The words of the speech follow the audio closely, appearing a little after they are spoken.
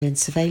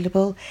ambulance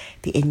available.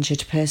 The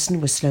injured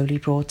person was slowly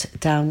brought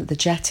down the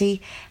jetty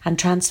and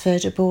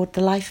transferred aboard the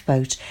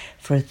lifeboat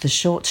for the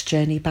short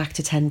journey back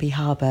to Tenby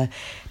Harbour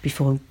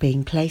before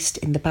being placed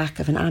in the back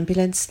of an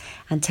ambulance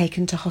and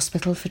taken to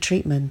hospital for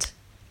treatment.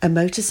 A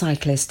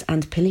motorcyclist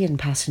and pillion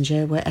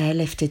passenger were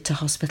airlifted to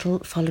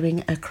hospital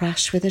following a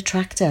crash with a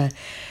tractor.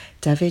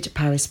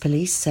 Dyfed-Powys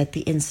Police said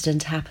the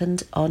incident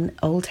happened on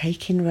Old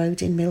Hakin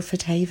Road in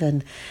Milford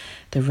Haven.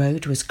 The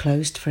road was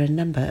closed for a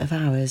number of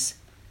hours.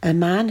 A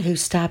man who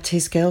stabbed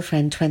his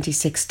girlfriend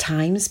 26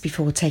 times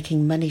before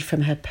taking money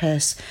from her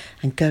purse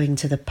and going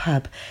to the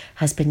pub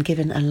has been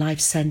given a life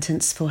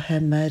sentence for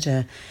her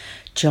murder.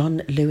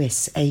 John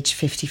Lewis, aged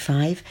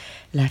 55,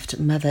 left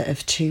mother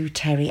of two,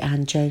 Terry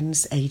Ann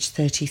Jones, aged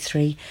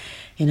 33,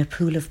 in a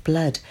pool of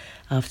blood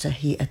after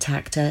he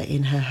attacked her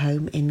in her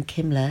home in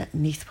Kimler,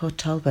 Neathport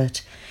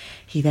Talbot.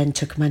 He then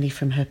took money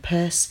from her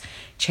purse,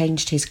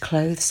 changed his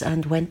clothes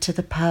and went to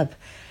the pub.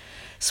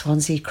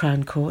 Swansea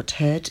Crown Court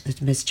heard that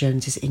Ms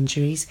Jones's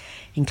injuries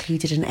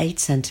included an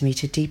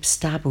 8cm deep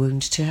stab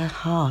wound to her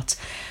heart,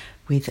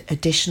 with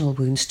additional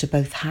wounds to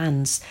both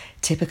hands,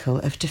 typical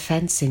of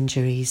defence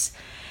injuries.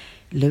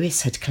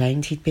 Lewis had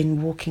claimed he'd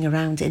been walking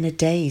around in a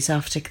daze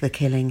after the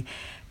killing,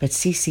 but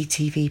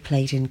CCTV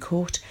played in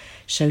court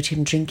showed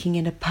him drinking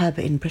in a pub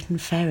in Briton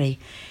Ferry.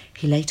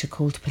 He later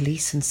called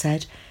police and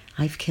said,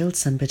 "I've killed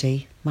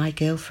somebody, my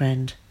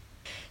girlfriend."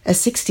 A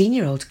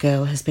 16-year-old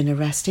girl has been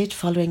arrested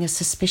following a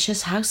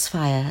suspicious house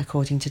fire,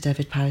 according to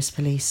Dyfed-Powys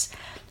Police.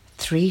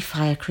 3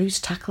 fire crews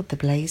tackled the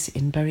blaze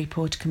in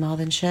Buryport,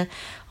 Carmarthenshire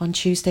on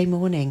Tuesday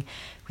morning,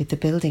 with the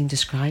building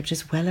described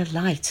as well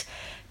alight.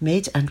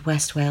 Mid and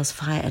West Wales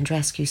Fire and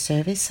Rescue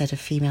Service said a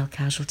female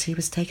casualty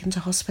was taken to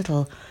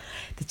hospital.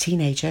 The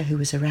teenager who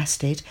was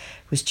arrested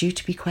was due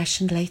to be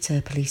questioned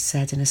later, police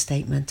said in a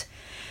statement.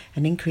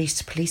 An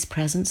increased police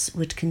presence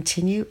would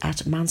continue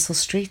at Mansell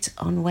Street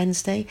on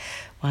Wednesday,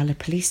 while a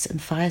police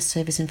and fire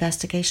service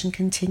investigation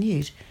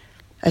continued.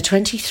 A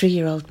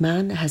 23-year-old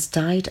man has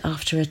died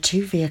after a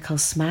 2-vehicle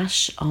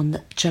smash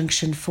on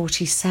junction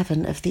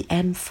 47 of the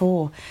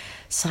M4.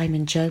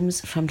 Simon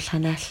Jones from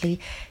Llanelli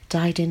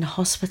died in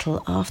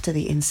hospital after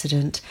the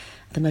incident.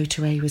 The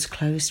motorway was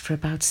closed for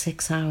about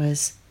 6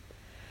 hours.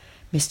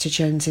 Mr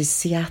Jones's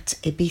Seat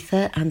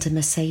Ibiza and a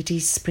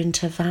Mercedes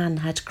Sprinter van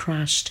had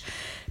crashed.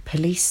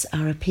 Police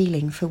are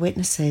appealing for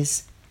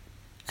witnesses.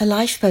 A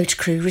lifeboat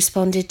crew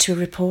responded to a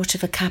report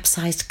of a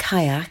capsized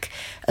kayak,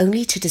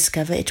 only to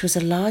discover it was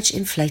a large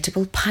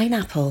inflatable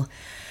pineapple.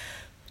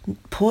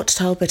 Port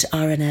Talbot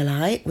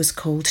RNLI was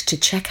called to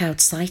check out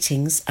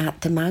sightings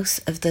at the mouth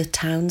of the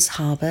town's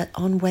harbour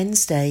on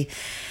Wednesday.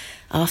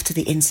 After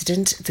the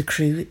incident, the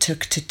crew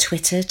took to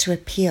Twitter to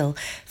appeal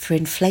for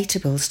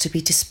inflatables to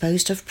be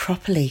disposed of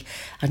properly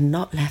and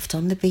not left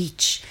on the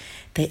beach.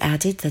 They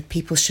added that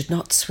people should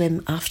not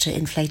swim after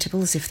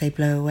inflatables if they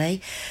blow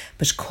away,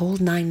 but call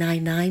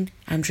 999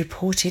 and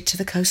report it to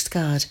the Coast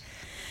Guard.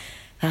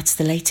 That's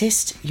the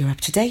latest. You're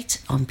up to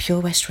date on Pure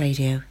West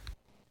Radio.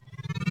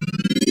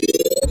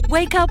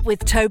 Wake up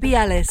with Toby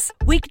Ellis.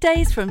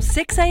 Weekdays from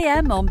 6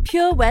 a.m. on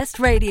Pure West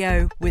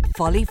Radio with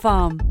Folly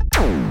Farm.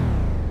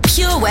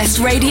 Pure West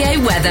Radio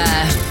weather.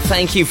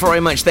 Thank you very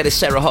much. That is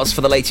Sarah Hoss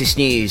for the latest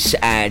news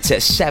at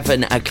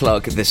 7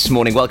 o'clock this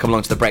morning. Welcome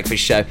along to the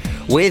breakfast show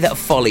with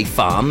Folly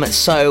Farm.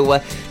 So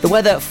the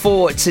weather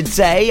for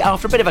today,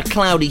 after a bit of a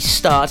cloudy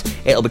start,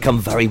 it'll become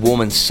very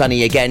warm and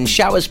sunny again.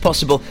 Showers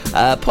possible,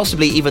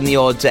 possibly even the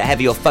odd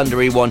heavy or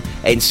thundery one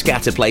in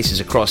scattered places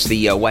across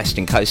the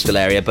western coastal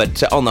area.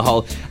 But on the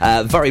whole,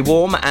 very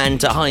warm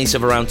and highs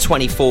of around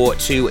 24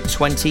 to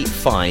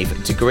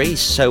 25 degrees.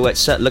 So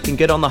it's looking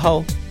good on the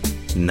whole.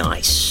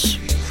 Nice.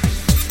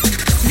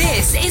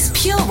 This is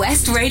Pure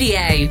West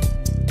Radio.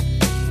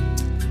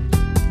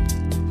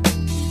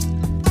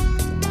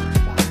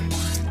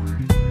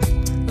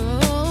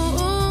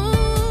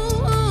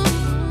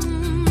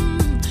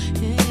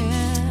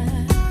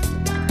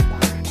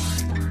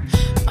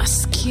 My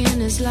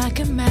skin is like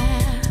a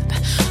map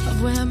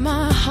of where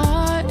my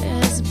heart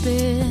has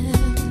been,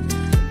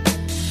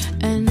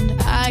 and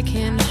I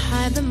can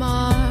hide the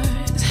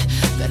marks,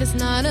 but it's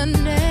not a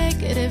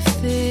negative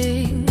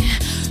thing.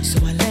 So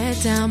I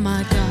let down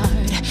my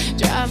guard,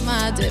 drop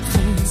my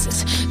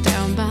defenses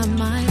down by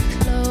my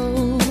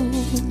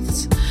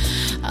clothes.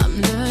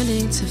 I'm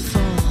learning to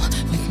fall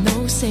with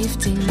no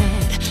safety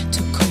net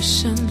to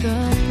cushion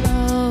the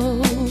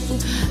blow.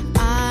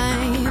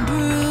 I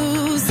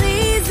bruise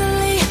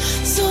easily,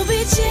 so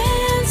be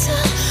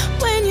gentle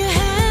when you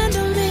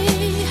handle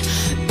me.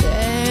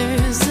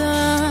 There's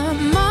a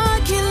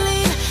mark you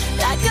leave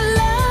like a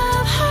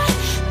love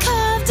heart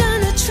carved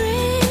on a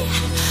tree.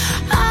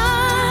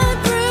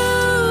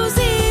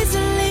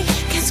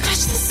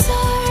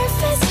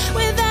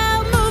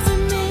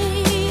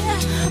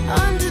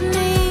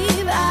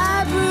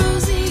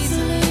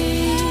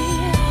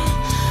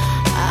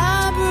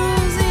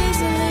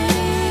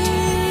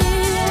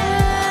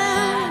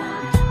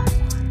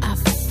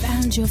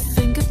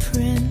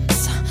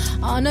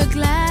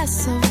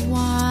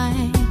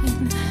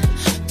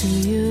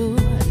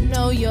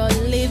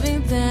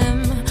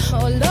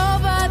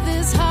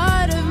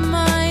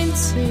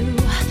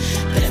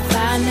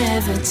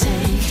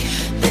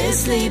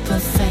 this leap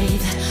of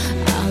faith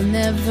I'll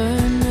never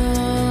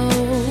know.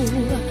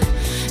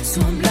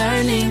 So I'm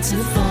learning to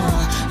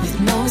fall with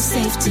no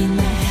safety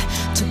net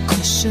to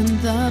cushion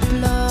the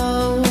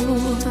blow.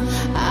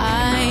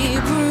 I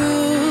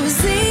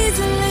bruise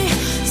easily,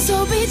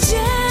 so be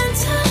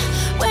gentle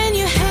when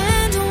you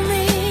handle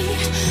me.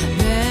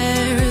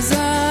 There's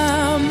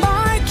a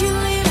mark you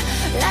leave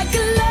like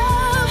a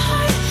love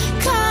heart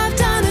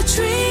carved on a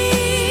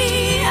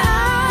tree.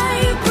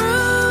 I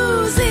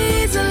bruise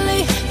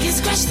easily, can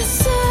scratch the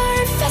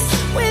surface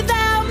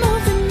without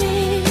moving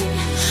me.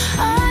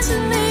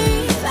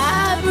 Underneath,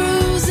 I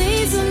bruise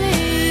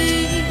easily.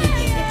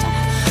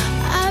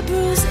 I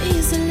bruise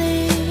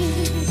easily.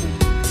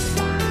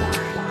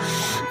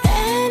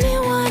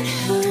 Anyone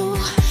who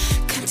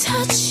can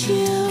touch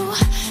you,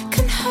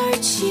 can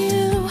hurt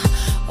you,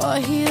 or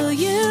heal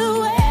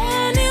you.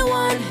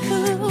 Anyone who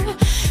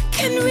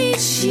can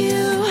reach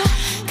you,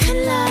 can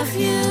love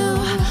you,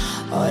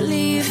 or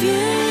leave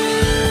you.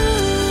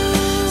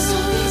 So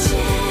be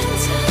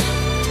gentle.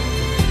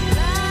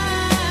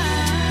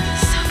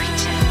 So be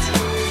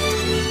gentle.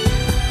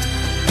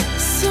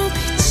 So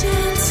be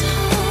gentle.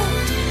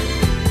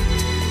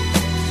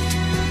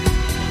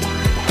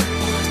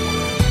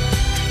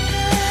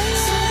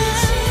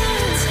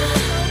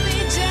 So be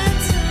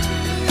gentle.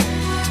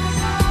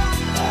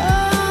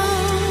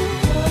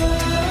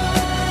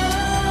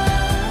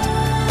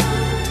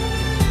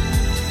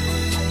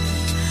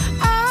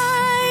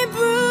 I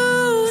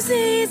bruise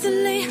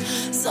easily,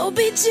 so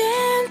be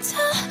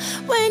gentle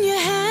when you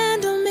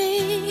handle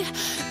me.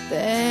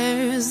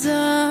 There's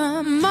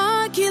a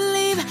mark you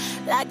leave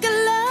like a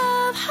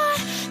love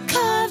heart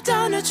carved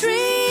on a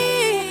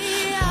tree.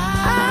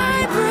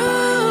 I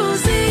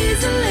bruise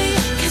easily,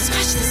 can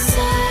scratch the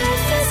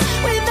surface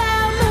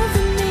without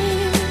moving me.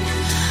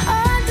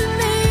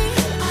 Underneath,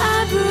 I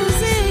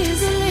bruise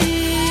easily.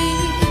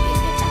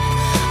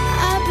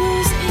 I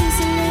bruise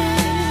easily.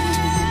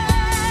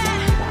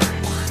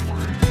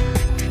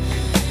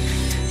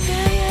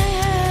 Yeah, yeah,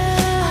 yeah.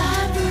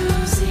 I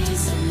bruise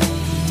easily.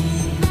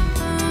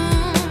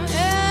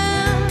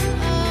 Yeah.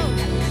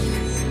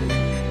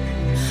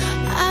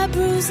 I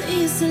bruise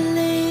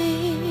easily.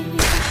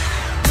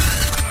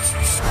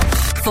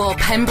 For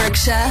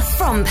Pembrokeshire,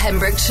 from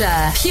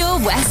Pembrokeshire, Pure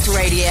West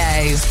Radio.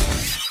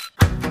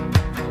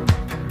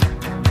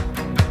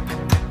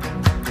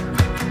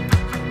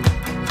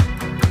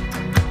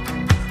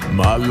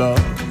 My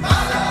love,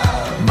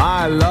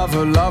 my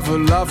lover, lover,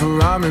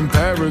 lover, I'm in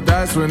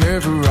paradise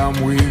whenever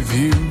I'm with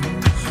you.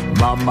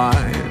 My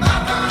mind,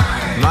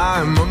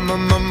 my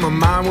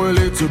mind, well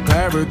it's a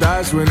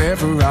paradise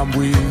whenever I'm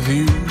with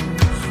you.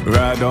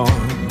 Ride on.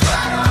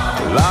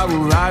 Well, I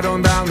will ride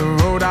on down the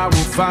road, I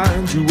will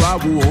find you, I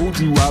will hold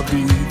you, I'll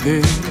be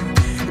there.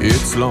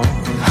 It's long,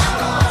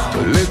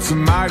 well it's a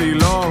mighty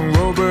long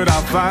road, but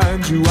I'll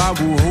find you, I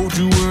will hold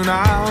you and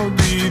I'll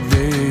be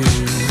there.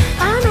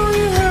 I know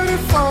you heard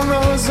it from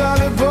those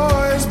other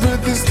boys,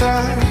 but this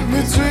time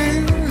it's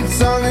real, it's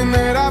something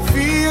that I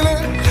feel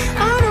it.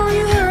 I know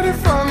you heard it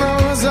from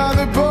those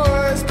other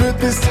boys, but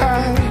this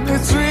time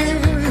it's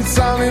real, it's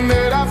something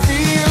that I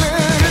feel it.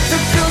 If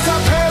it feels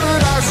like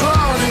paradise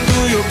running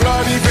through your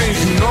bloody veins,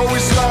 you know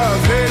it's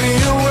love heading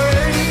your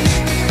way.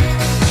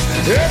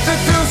 If it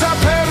feels like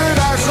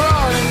paradise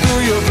running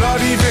through your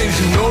bloody veins,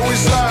 you know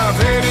it's love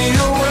heading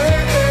your way.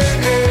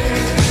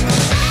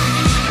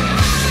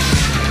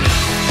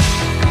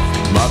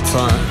 My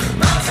time,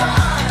 my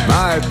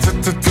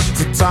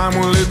time,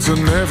 well it's a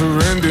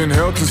never-ending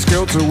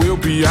helter-skelter. We'll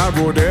be out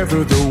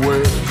whatever the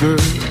weather.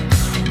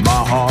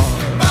 My heart,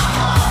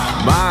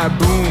 my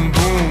boom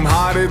boom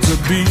heart, it's a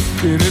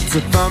beating, it's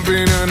a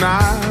thumping, and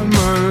I'm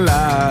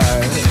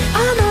alive.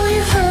 I know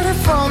you heard it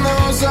from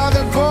those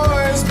other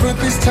boys, but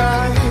this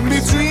time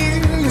it's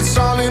real, it's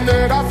something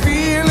that I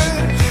feel it.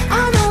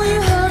 I know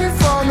you heard it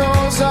from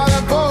those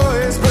other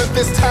boys, but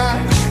this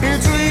time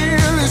it's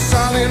real, it's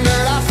something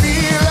that I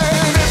feel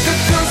it. If it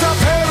feels like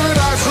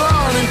paradise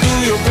running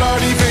through your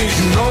bloody veins,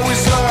 you know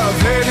it's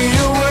love heading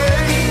your way.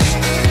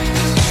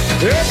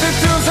 If it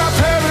feels like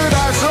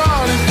paradise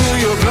running through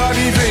your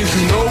bloody veins,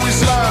 you know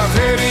it's love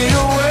heading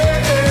your way.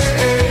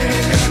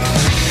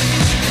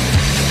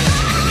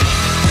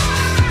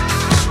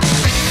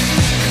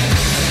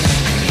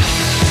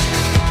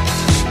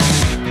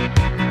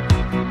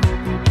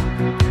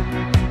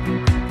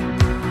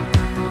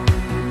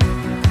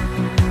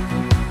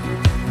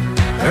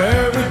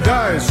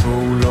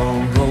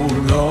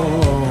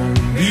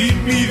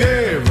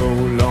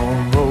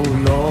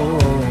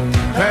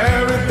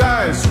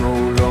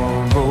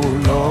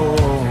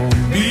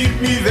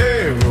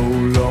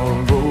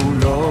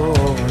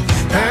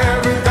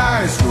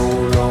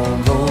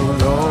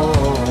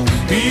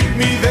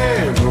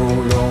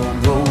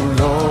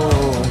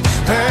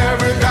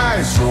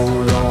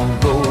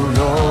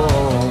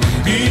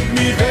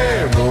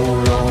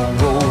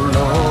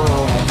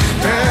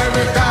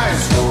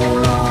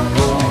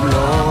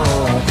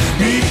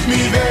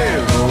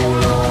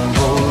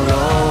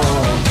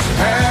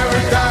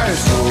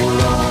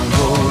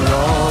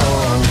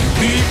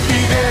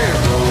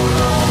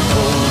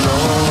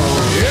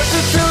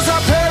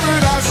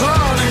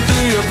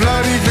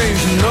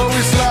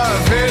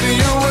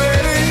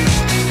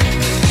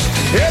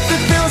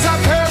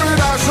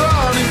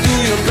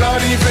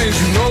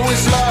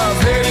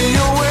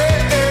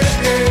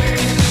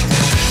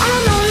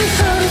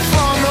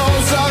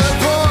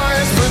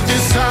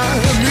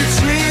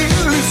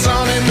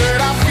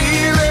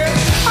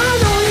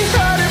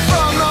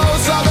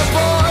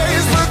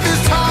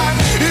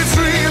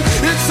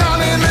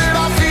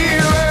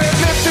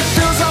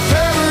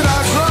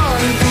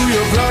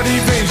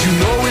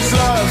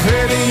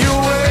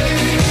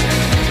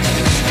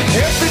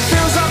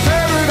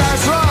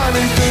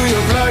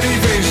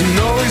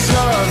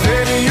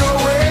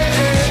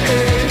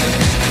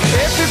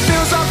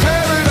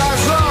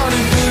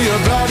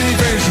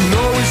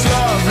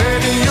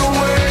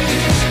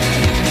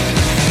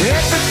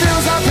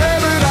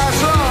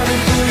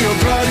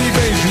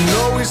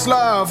 this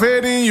love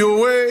heading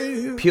your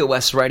way. Pure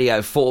West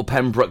Radio for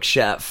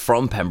Pembrokeshire,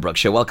 from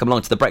Pembrokeshire. Welcome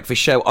along to the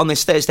Breakfast Show on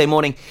this Thursday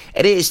morning.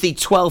 It is the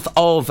 12th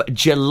of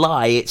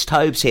July. It's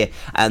Tobes here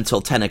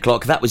until 10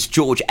 o'clock. That was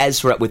George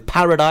Ezra with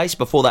Paradise.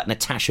 Before that,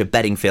 Natasha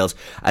Bedingfield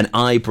and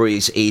I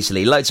Breeze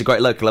Easily. Loads of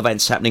great local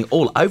events happening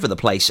all over the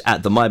place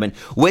at the moment.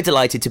 We're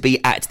delighted to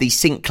be at the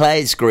St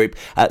Clair's Group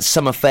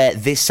Summer Fair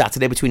this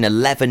Saturday between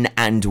 11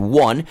 and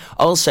 1.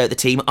 Also, the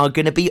team are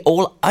going to be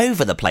all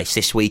over the place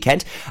this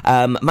weekend.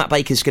 Matt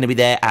Baker's going to be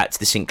there at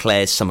the St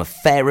Clair's Summer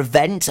Fair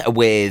event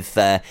with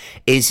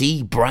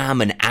Izzy,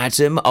 Bram and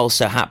Adam.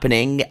 Also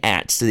happening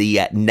at the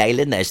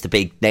Nayland. There's the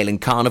big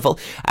Nayland Carnival,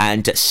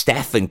 and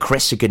Steph and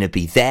Chris are going to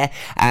be there.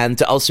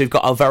 And also we've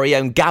got our very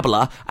own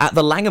Gabler at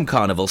the Langham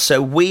Carnival.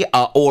 So we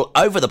are all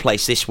over the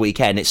place this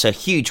weekend. It's a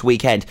huge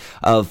weekend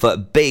of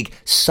big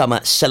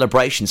summer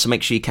celebrations, so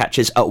make sure you catch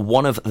us at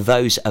one of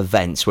those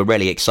events. We're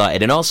really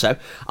excited. And also,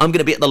 I'm going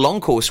to be at the long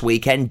course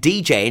weekend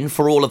DJing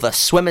for all of the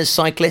swimmers,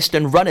 cyclists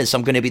and runners.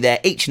 I'm going to be there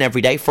each and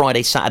every day,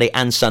 Friday, Saturday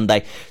and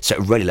Sunday. So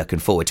really looking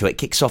forward to it.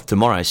 Kicks off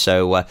tomorrow.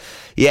 So,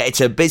 yeah, it's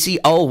a busy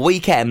old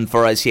weekend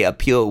for us here at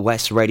Pure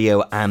West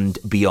Radio and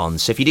beyond.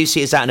 So if you do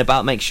see us out and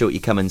about, make sure you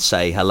come and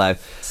say hello.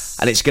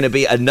 And it's going to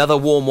be another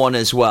warm one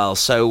as well.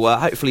 So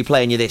hopefully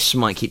playing you this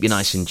might keep you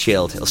nice and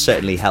chilled. It'll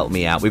certainly help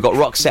me out. We've got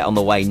Roxette on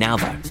the way now,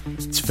 though.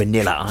 It's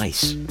Vanilla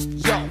Ice.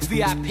 Yo,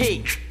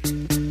 VIP.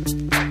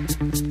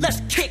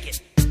 Let's kick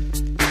it.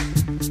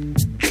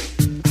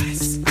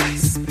 Ice,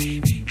 ice,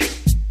 baby.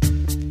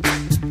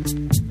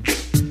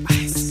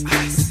 Ice,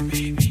 ice,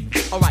 baby.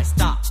 Alright,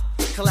 stop,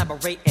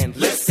 collaborate and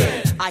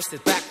listen. Ice is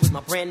back with my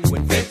brand new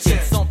invention.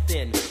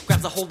 Something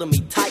grabs a hold of me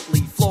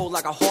tightly, flow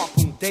like a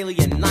harpoon daily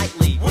and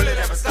nightly. Will it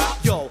ever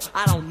stop? Yo,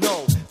 I don't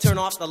know. Turn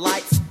off the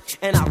lights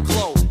and I'll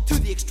glow. To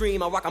the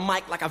extreme, I rock a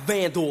mic like a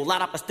vandal.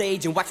 Light up a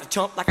stage and wax a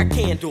chump like a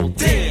candle.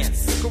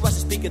 Dance, crush a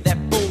speaker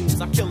that booms.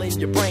 I'm killing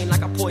your brain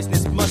like a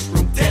poisonous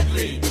mushroom.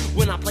 Deadly,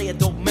 when I play a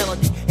dope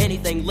melody.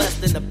 Anything less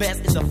than the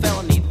best is a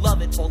felony.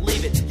 Love it or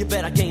leave it, you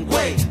better gain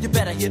weight. You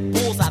better hit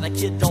bullseye, the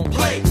kid don't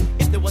play.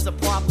 If there was a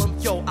problem,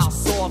 yo, I'll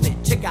solve it.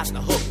 Check out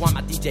the hook while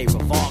my DJ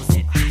revolves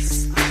it.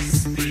 Ice,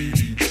 ice,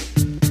 baby.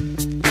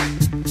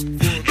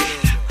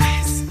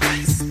 Ice,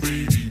 ice,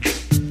 baby.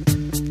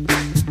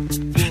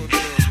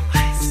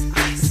 Ice,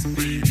 ice,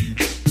 baby.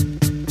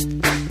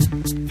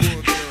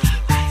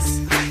 Ice,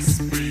 ice,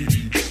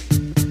 baby.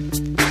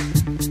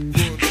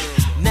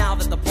 Now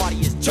that the party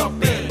is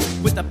jumping,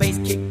 with the bass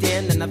kicked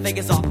in and the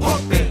Vegas are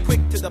pumping.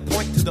 Quick to the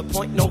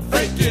point, no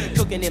faking.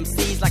 Cooking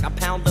MCs like a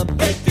pound of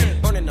bacon.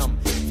 Burning them,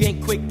 if you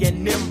ain't quick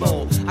and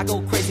nimble. I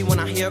go crazy when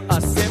I hear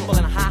a cymbal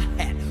and a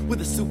hi-hat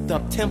with a souped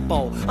up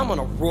tempo. I'm on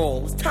a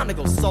roll, it's time to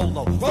go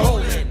solo.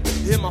 Rolling,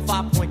 hit my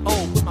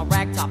 5.0, put my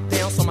rag top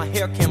down so my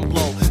hair can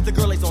blow. The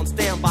girl is on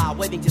standby,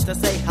 waiting just to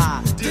say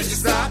hi. Did you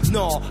stop?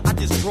 No, I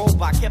just drove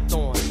by, kept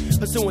on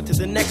pursuing to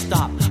the next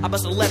stop. I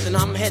bust a left and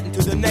I'm heading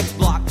to the next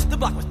block. The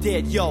block was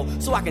dead, yo,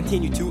 so I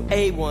continued to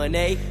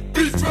A1A.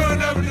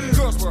 Beachfront Avenue.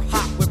 Girls were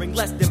hot, wearing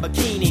less than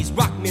bikinis.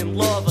 Rock men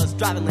lovers,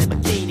 driving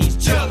Lamborghinis.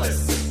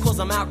 Jealous, cause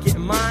I'm out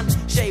getting mine.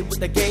 Shade with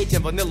the gauge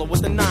and vanilla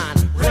with the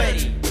 9.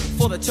 Ready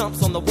for the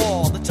chumps on the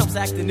wall. The chumps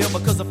acting ill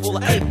because they're full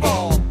of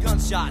 8-ball.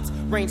 Gunshots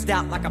ranged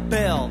out like a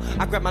bell.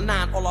 I grabbed my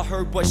 9, all I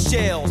heard was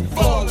shells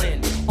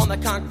falling on the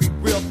concrete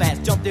real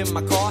fast. Jumped in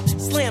my car,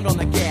 slammed on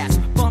the gas.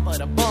 Bumper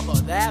to bumper,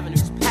 the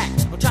avenue's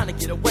packed. I'm trying to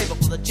get away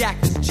before the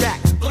jack is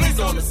jacked. Police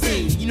on the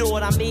scene, you know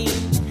what I mean?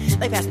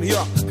 They passed me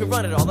up, could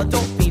run it all, the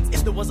dope fiends.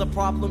 If there was a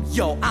problem,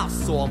 yo, I'll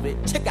solve it.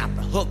 Check out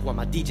the hook while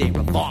my DJ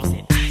revolves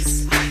it.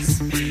 Ice, ice,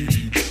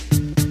 baby.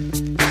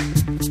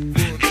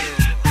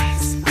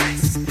 Ice,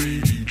 ice,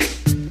 baby.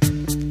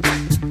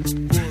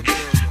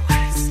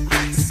 Ice,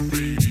 ice,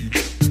 baby.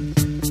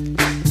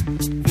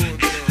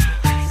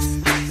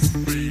 Ice, ice,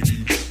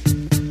 baby.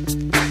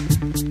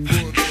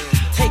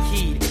 Take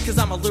heed, cause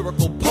I'm a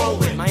lyrical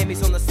poet.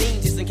 Miami's on the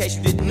scene, just in case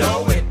you didn't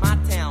know it. My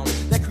town,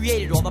 that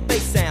created all the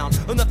bass sound.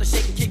 Enough to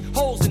shake and kick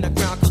holes in the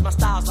ground, cause my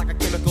style's like a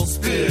chemical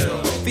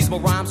spill.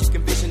 Feasible rhymes you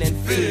can vision and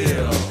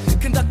feel.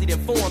 Conducted in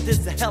form, this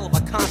is a hell of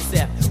a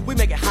concept. We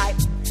make it hype,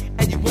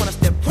 and you want us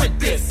to print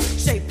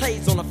this. Shape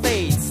plays on a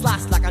fade,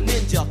 slice like a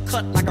ninja,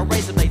 cut like a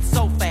razor blade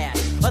so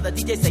fast. Other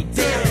DJs say,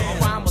 damn,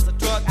 if a rhyme was a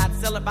drug, I'd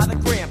sell it by the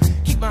gram.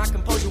 Keep my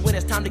composure when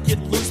it's time to get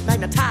loose.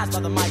 Magnetized by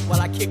the mic while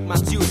I kick my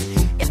juice.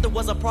 If there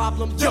was a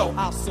problem, yo,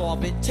 I'll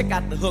solve it. Check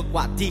out the hook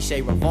while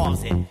DJ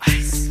revolves it.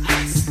 Ice,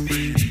 ice,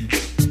 baby.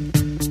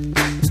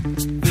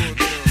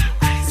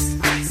 Ice,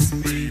 ice,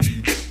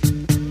 baby.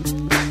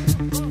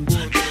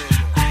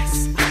 Ice,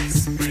 ice,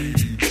 baby.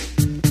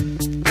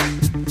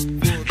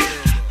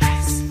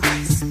 Ice,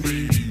 ice,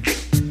 baby.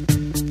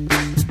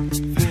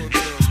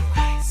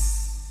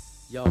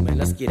 Yo, man,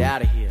 let's get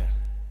out of here.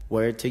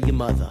 Word to your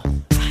mother.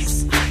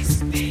 Ice,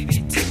 ice,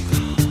 baby, tickle.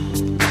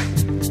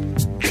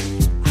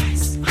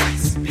 Ice,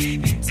 ice,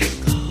 baby,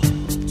 tickle.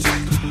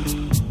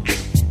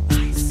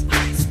 Ice,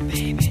 ice,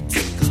 baby,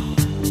 tickle.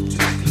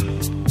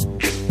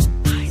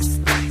 Ice,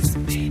 ice,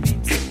 baby,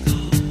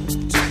 tickle.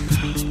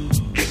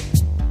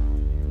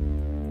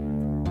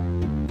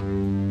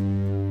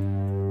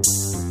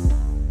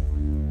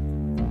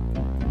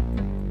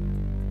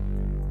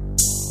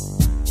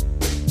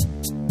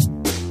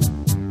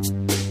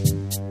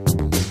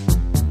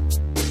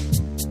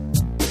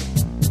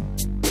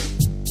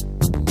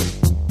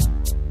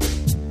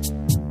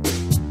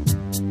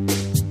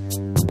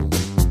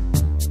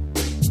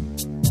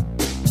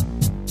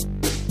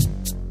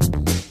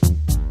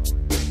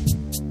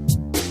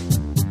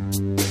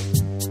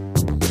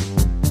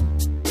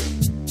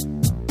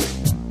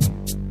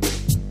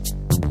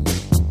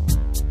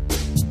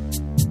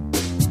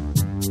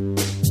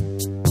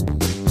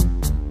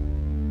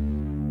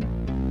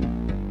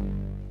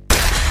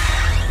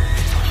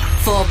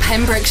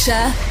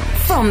 Pembrokeshire,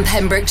 from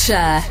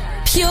Pembrokeshire,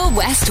 Pure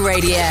West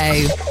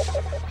Radio.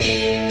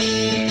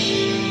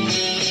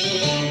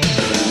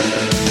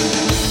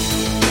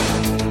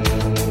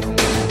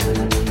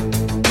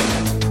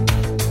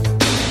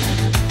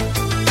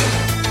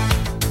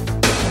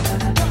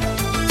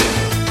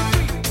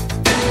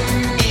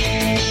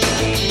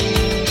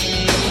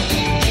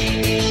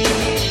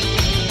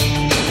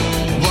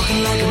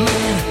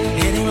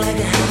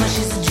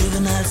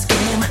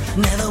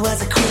 Never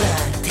was a quitter,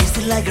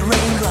 tasted like a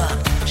raindrop.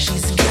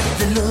 She's got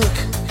the look.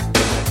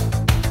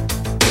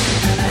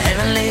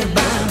 Heavenly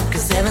bound,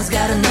 cause heaven's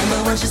got a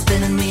number when she's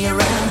spinning me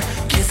around.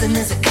 Kissing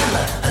is a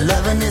color, a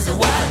loving is a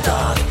wild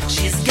dog.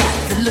 She's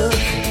got the look.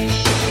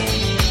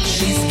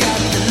 She's got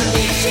the look.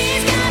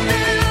 She's got the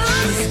look.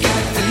 She's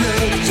got the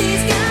look.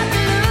 She's got the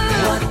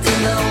look. What in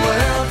the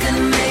world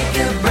can make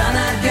a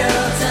brown-eyed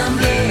girl turn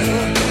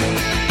blue?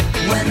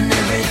 When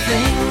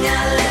everything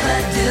I'll ever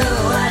do,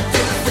 I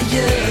do for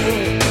you.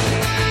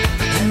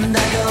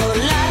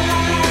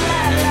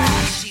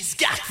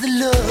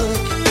 Look.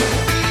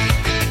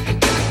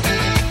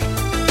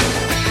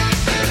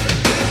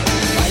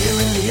 Fire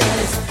in the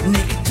eyes,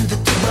 naked to the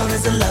bone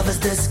as a lover's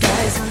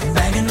disguise.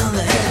 Banging on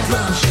the head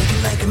drum,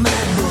 shaking like a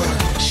mad bull.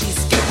 She's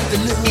got the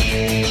look.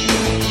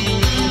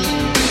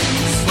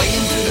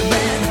 Swaying through the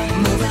band,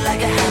 moving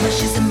like a hammer.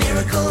 She's a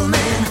miracle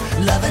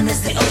man. Loving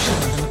is the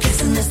ocean,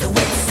 kissing is the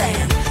wet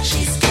sand.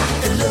 She's got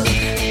the look.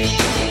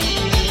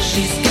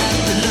 She's got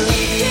the look.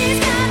 She's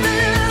got the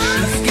look.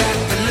 She's got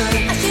the look.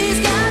 She's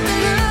got the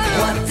look.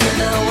 What in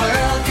the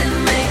world can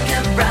make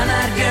a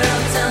brown-eyed girl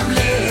turn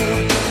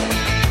blue?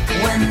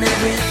 When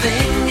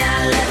everything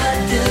I'll ever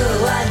do,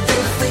 I do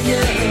for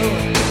you.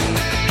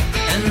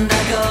 And I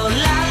go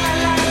la la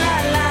la la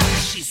la.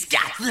 She's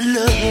got the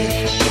look.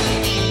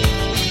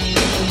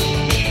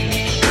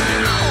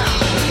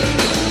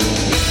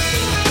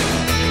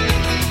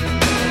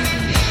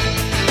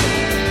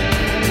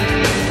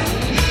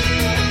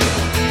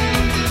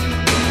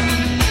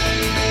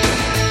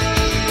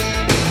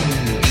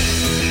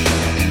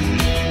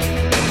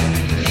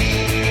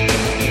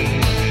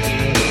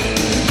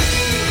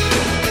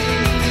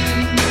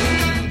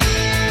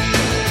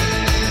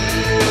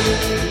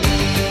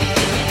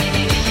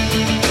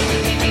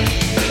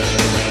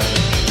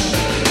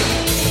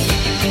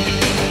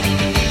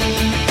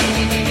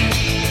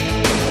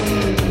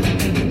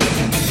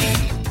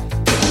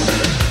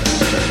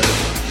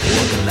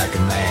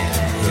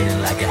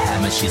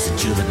 She's a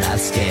juvenile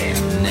scam,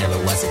 never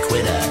was a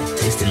quitter,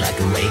 tasted like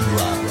a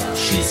raindrop.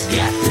 She's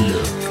got the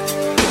look.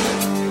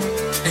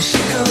 And she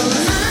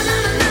goes na na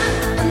na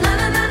na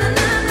na na na na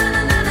na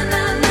na na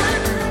na na.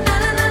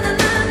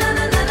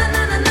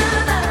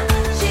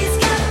 She's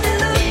got the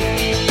look.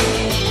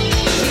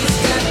 She's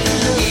got the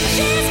look.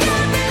 She's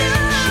got the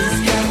look. She's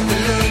got the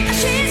look.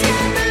 She's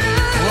got the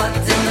look. What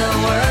in the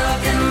world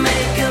can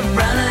make a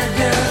brown-eyed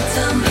girl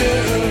turn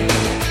blue?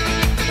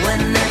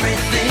 When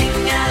everything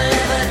I'll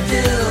ever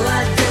do,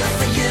 I do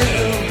for you.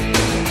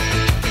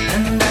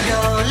 And I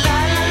go la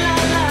la la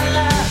la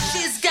la.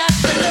 She's got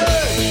the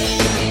look.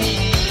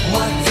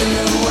 What in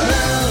the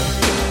world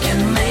can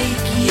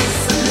make you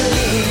so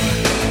blue?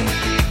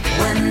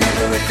 When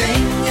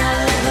everything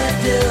I'll ever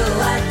do,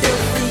 I do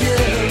for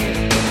you.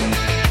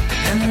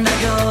 And I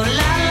go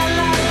la la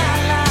la la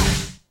la.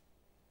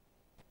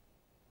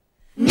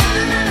 Na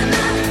na na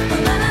na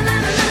na na na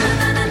na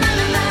na na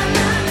na na.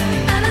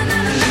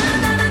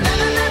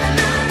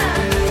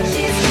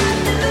 She's got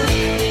the look.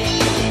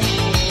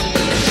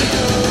 She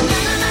goes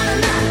na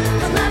na na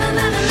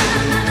na na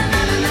na na na na.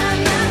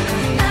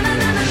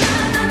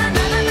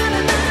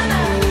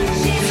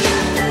 She's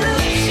got the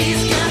look.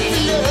 She's got the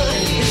look.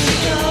 She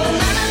goes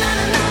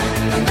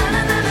na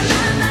na na na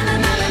na na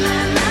na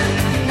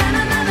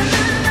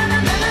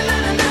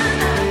na na.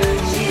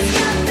 She's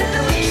got the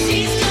look.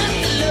 She's got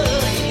the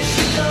look.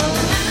 She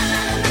goes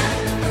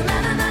na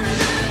na na na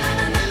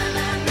na.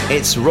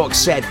 It's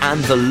Roxette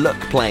and The Look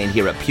playing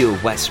here at Pure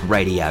West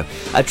Radio.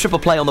 A triple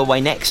play on the way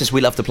next, as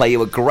we love to play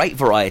you a great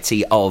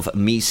variety of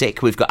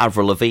music. We've got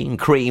Avril Lavigne,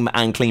 Cream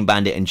and Clean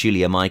Bandit and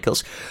Julia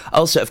Michaels.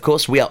 Also, of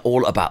course, we are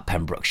all about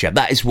Pembrokeshire.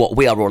 That is what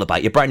we are all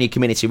about. Your brand new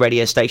community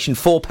radio station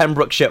for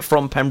Pembrokeshire,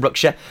 from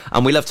Pembrokeshire.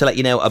 And we love to let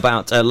you know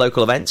about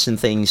local events and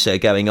things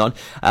going on.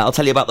 I'll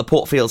tell you about the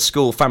Portfield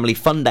School Family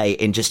Fun Day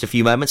in just a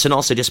few moments. And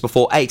also just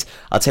before 8,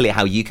 I'll tell you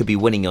how you could be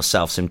winning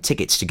yourself some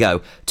tickets to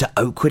go to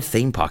Oakwood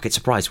Theme Park. It's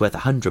a prize worth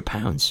 £100.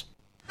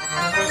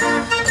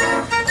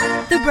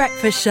 The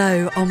Breakfast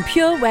Show on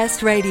Pure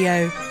West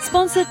Radio,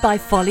 sponsored by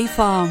Folly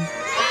Farm.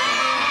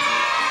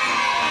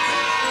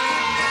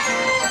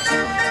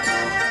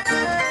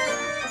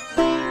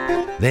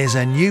 There's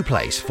a new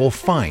place for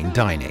fine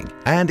dining,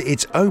 and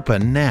it's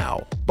open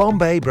now.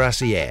 Bombay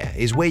Brasserie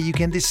is where you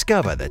can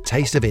discover the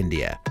taste of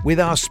India with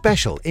our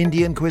special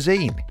Indian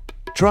cuisine.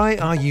 Try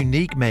our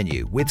unique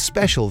menu with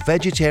special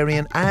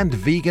vegetarian and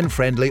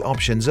vegan-friendly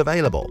options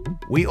available.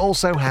 We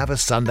also have a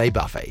Sunday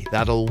buffet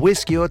that'll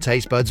whisk your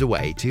taste buds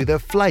away to the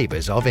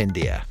flavours of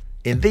India.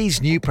 In these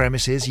new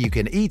premises, you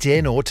can eat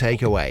in or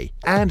take away,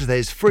 and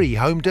there's free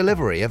home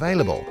delivery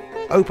available.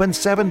 Open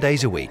 7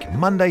 days a week,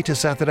 Monday to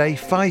Saturday,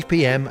 5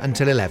 p.m.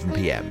 until 11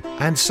 p.m.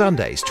 and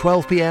Sundays,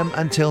 12 p.m.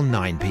 until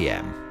 9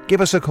 p.m. Give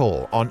us a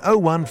call on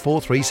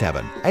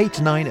 01437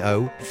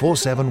 890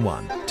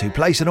 471 to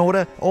place an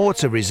order or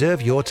to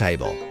reserve your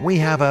table. We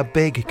have a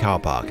big car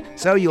park,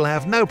 so you'll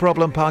have no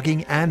problem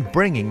parking and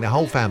bringing the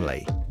whole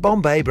family.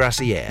 Bombay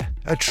Brassiere,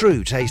 a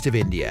true taste of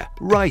India,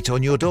 right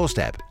on your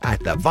doorstep at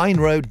the Vine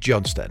Road,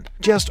 Johnston,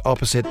 just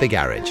opposite the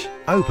garage.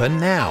 Open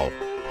now.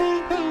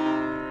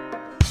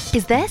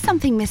 Is there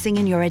something missing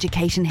in your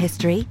education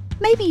history?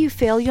 Maybe you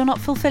feel you're not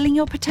fulfilling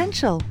your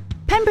potential.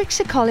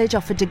 Pembrokeshire College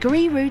offer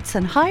degree routes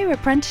and higher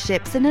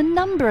apprenticeships in a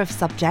number of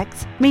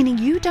subjects, meaning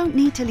you don't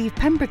need to leave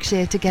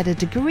Pembrokeshire to get a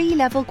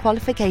degree-level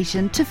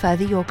qualification to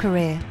further your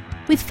career.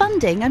 With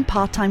funding and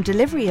part-time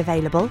delivery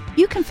available,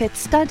 you can fit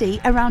study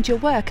around your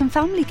work and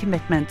family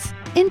commitments.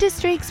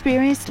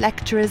 Industry-experienced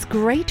lecturers,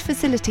 great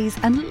facilities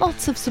and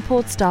lots of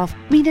support staff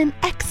mean an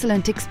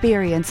excellent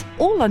experience,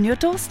 all on your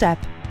doorstep.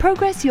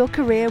 Progress your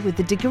career with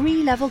a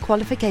degree-level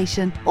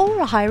qualification or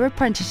a higher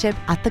apprenticeship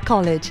at the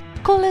college.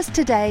 Call us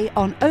today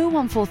on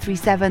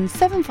 01437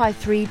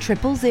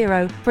 753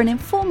 000 for an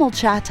informal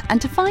chat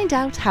and to find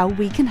out how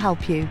we can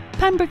help you.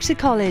 Pembrokeshire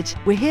College,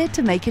 we're here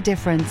to make a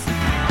difference.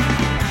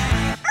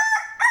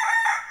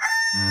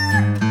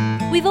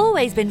 We've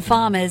always been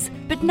farmers,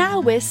 but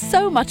now we're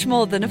so much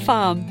more than a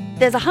farm.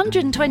 There's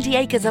 120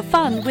 acres of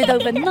fun with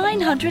over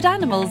 900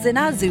 animals in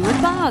our zoo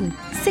and barn.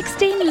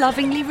 16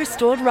 lovingly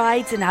restored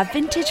rides in our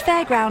vintage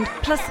fairground,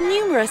 plus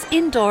numerous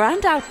indoor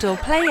and outdoor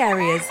play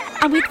areas.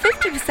 And with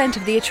 50%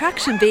 of the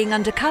attraction being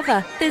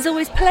undercover, there's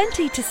always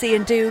plenty to see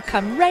and do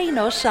come rain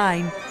or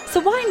shine. So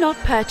why not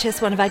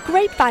purchase one of our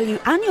great value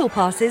annual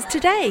passes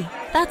today?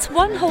 That's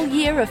one whole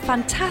year of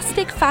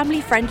fantastic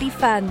family-friendly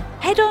fun.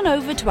 Head on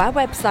over to our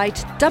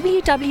website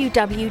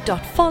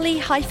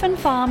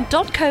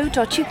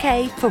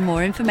www.folly-farm.co.uk for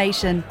more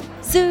information.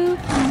 Zoo,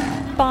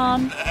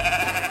 barn,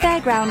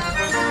 fairground,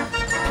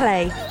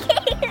 play.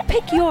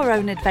 Pick your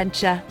own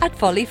adventure at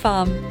Folly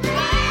Farm.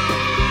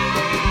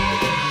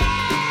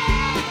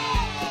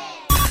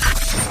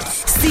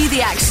 See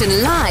the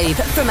action live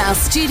from our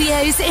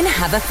studios in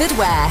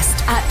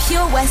Haverfordwest at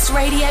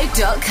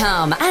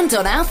purewestradio.com and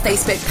on our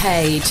Facebook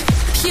page,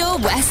 Pure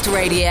West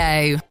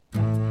Radio.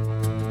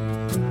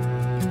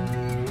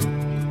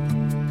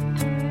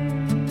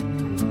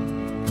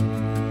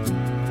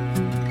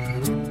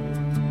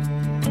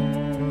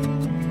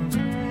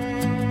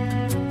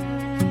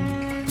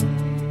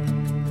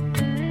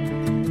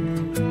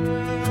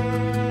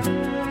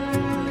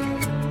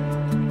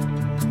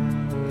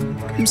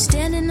 I'm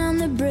standing on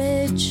the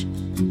bridge,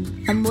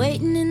 I'm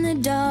waiting in the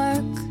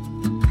dark.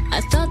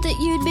 I thought that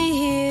you'd be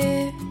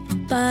here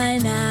by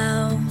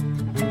now.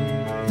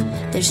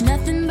 There's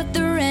nothing but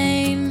the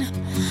rain,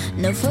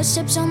 no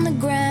footsteps on the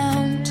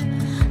ground.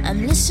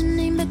 I'm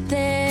listening but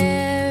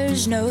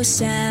there's no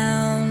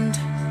sound.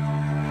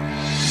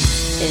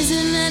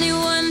 Isn't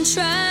anyone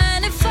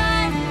trying to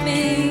find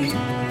me?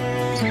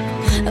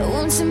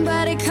 Won't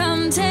somebody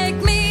come take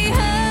me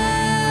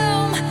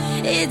home?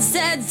 It's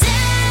that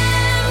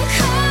damn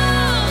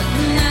cold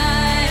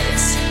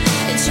night,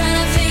 trying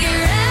to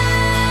figure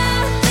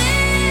out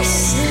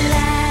this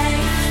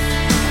life.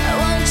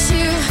 Won't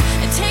you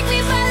take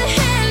me by the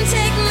hand,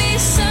 take me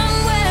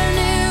somewhere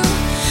new?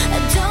 I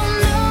don't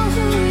know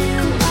who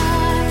you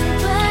are,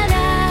 but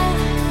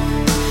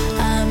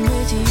I'm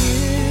with you.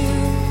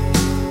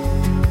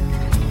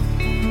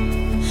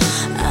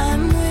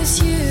 I'm with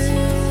you.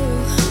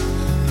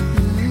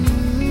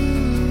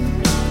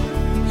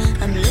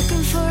 I'm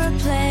looking for a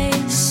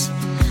place,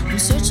 I'm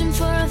searching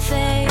for a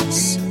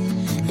face.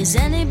 Is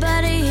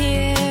anybody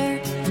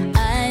here?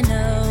 I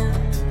know.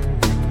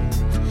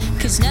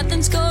 'Cause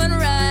nothing's going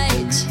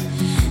right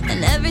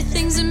and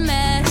everything's a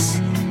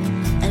mess,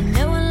 and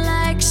no one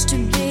likes to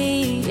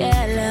be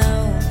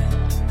alone.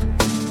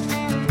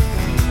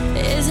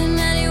 Isn't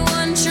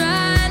anyone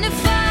trying to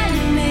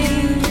find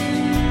me?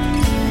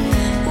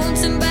 Won't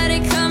somebody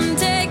come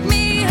take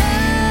me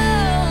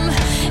home?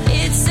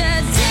 It's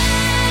a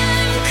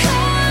damn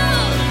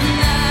cold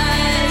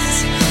night,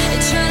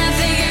 trying to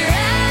figure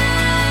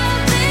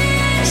out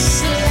this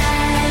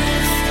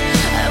life.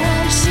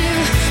 Won't you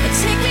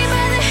take me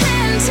by the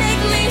hand,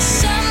 take me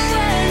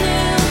somewhere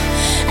new?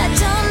 I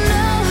don't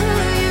know who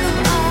you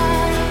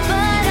are,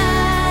 but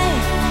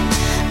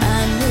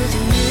I'm with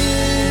you.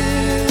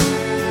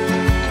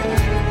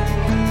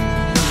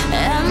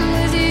 I'm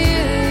with you.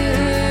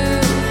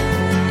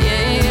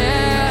 Yeah,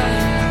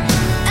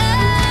 yeah.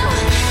 Oh,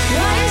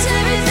 why is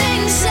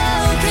everything so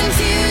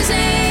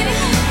confusing?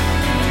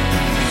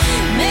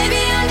 Maybe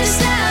I'm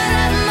just out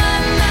of my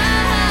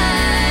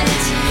mind.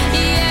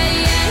 Yeah,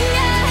 yeah,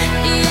 yeah,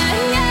 yeah,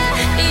 yeah,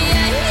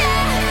 yeah, yeah,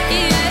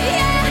 yeah,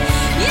 yeah.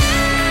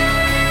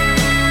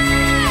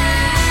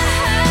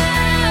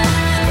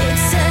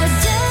 It's a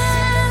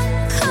damn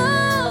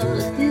cold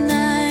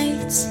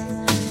night,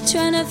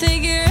 trying to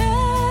figure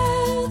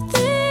out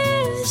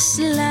this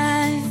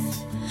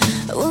life.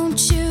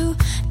 Won't you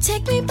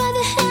take me by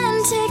the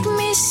hand, take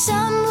me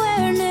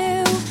somewhere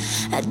new?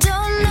 I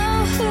don't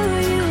know who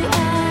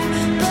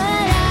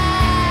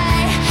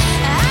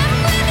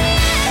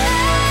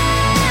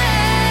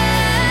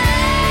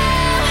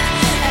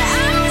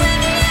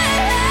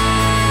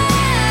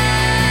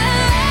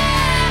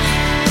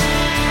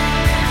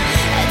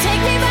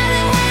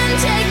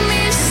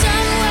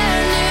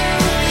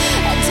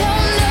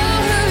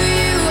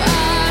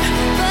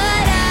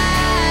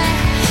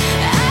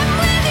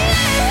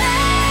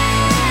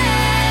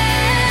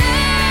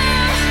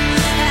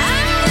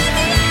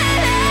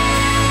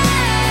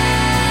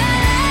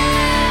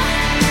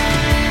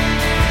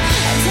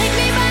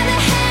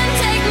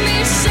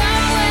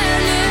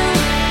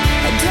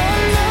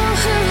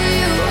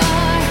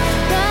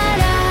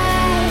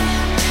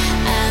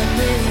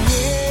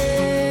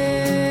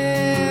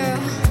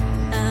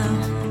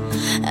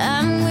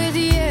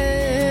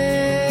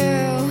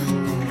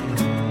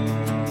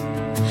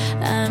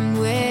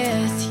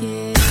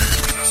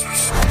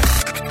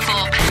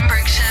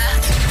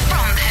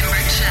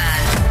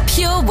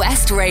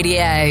West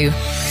Radio.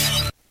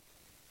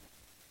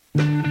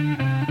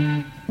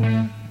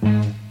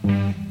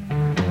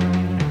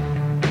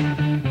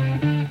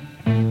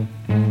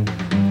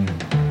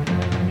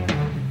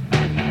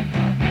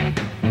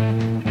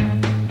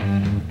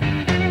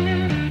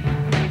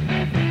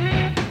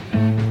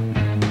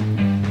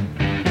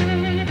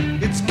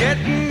 It's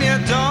getting near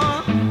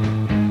dawn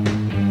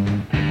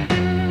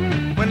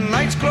when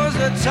lights close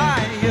their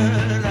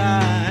tired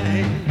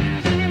eyes.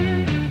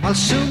 I'll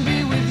soon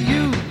be with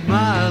you,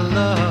 my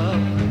love.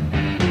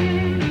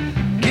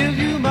 Give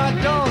you my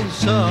dawn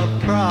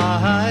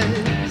surprise.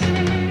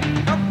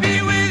 I'll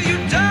be with you,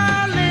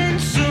 darling,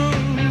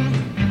 soon.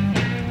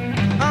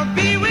 I'll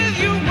be with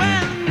you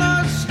when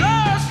the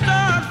stars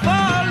start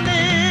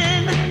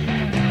falling.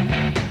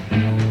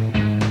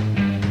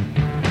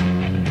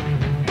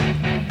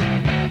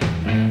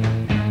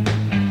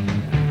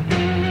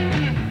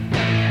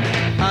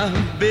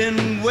 I've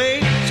been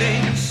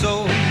waiting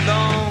so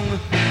long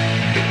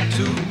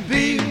to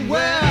be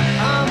where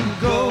I'm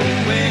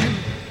going,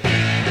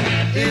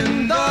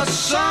 in the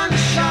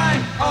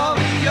sunshine of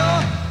your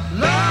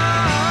love.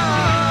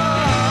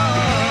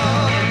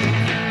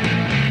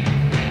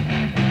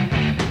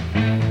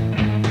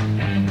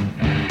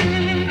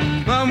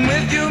 I'm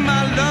with you,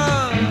 my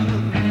love,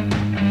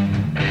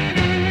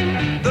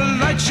 the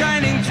light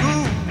shining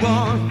through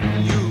on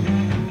you.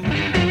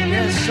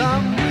 Yes,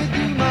 I'm with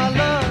you, my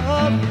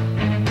love.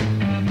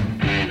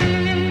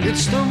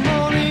 It's the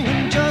morning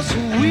and just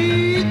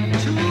we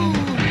two.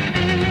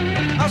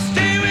 I'll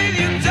stay with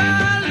you,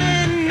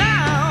 darling,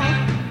 now.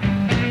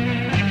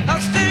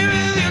 I'll stay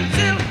with you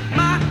till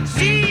my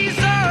seas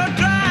are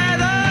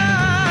dried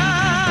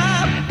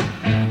up.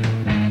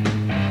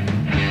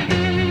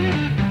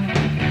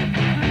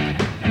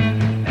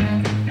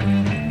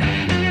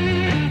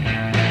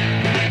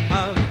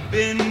 I've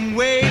been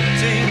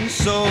waiting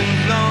so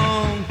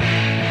long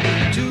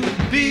to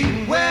be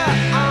where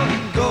I'm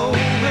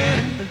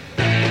going,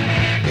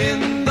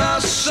 in the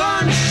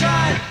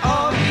sunshine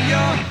of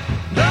your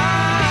love.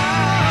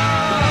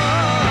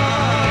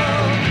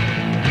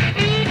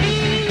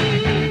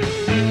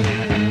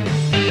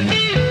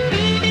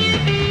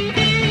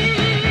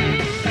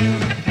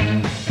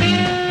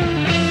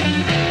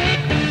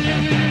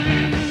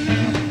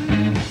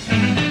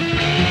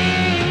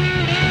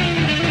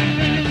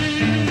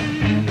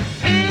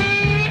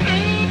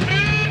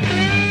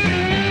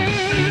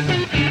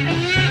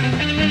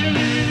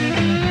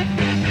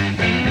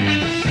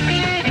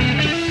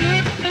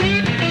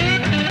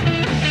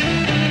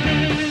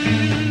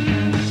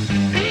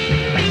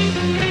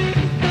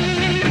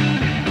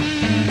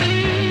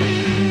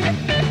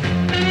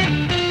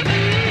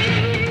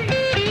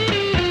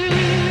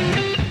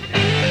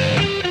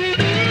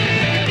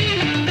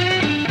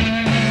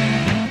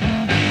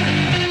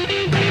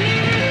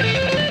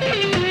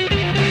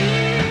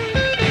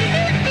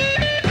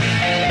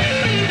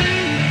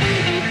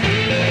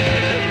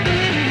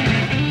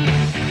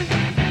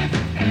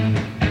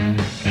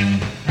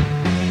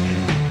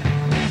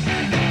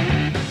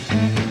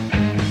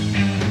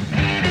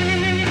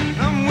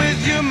 I'm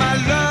with you, my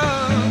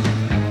love,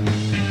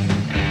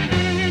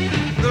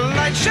 the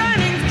light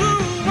shining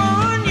through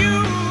on you.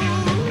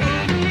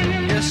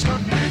 Yes,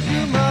 I'm with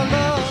you, my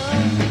love.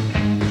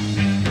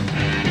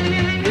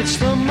 It's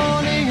the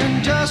morning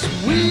and just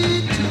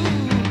we two.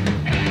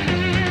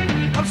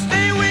 I'll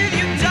stay with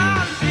you,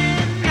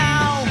 darling,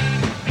 now.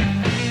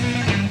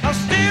 I'll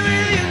stay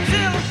with you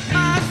till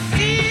my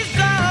seas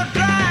are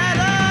dried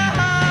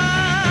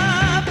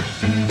up.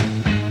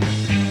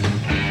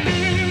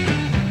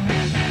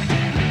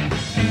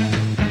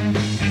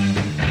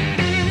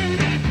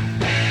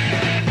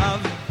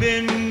 I've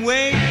been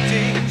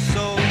waiting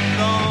so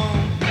long.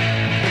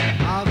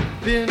 I've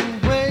been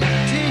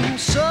waiting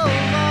so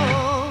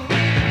long.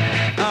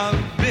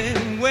 I've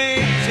been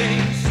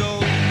waiting so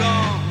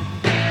long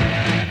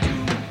to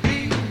be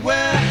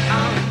where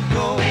I'm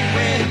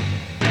going,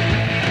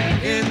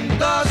 in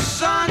the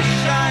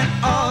sunshine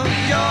of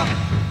your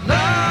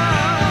love.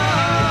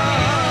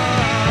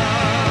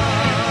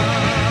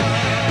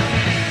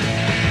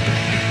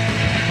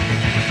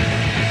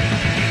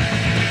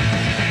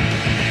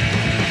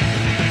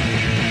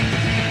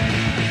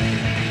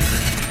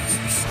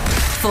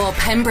 For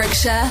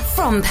Pembrokeshire,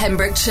 from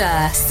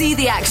Pembrokeshire. See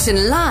the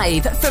action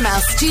live from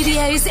our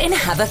studios in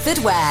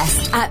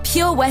Haverfordwest at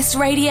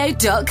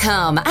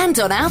purewestradio.com and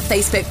on our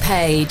Facebook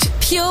page,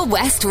 Pure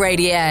West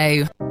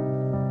Radio.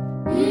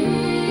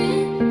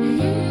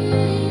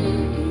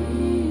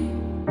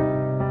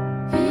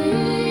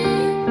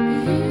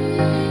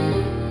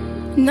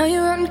 Now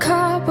you're out in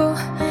Cabo,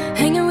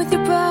 hanging with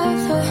your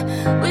brother,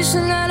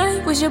 wishing that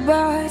I was your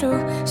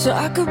bottle, so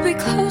I could be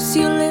close to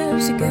your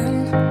lips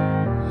again.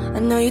 I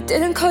know you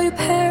didn't call your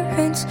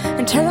parents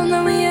and tell them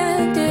that we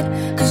ended,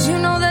 cause you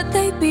know that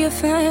they'd be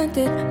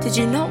offended. Did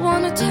you not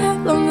want to tell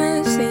them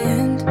it's the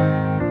end?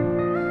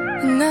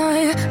 And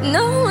I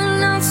know we're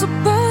not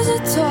supposed to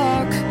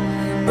talk,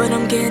 but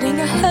I'm getting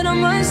ahead of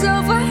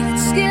myself. I get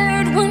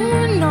scared when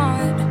we're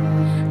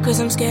not, cause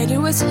I'm scared you're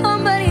with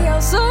somebody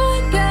else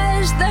again.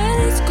 guess that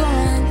it's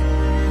gone.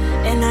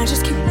 And I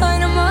just keep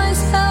lying to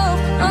myself.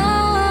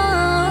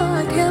 Oh,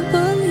 I can't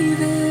believe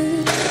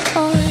it.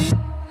 Oh,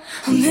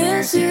 I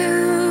miss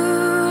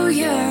you,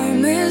 yeah, I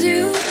miss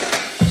you.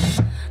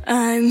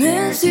 I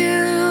miss you,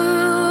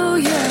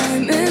 yeah, I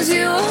miss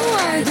you. Oh,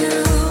 I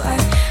do. I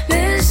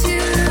miss you,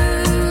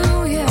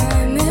 yeah,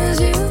 I miss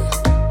you.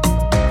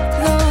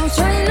 Though I'm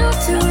trying not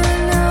to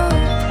right now.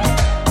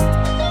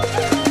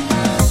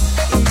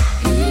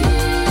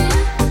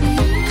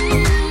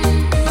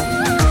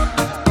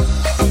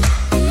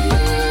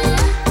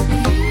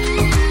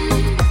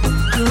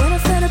 You wanna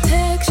find the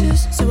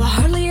pictures, so I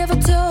hardly ever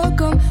took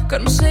them. Got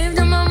them saved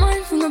in my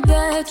mind from the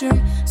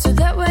bedroom, so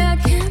that way I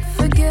can't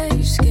forget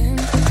your skin.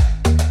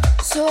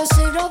 So I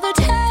saved all the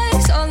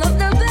texts, all of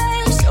the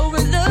best over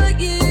the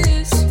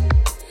years,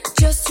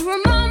 just to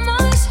remind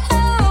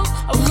myself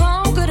of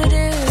how good it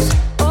is.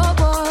 What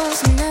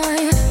was and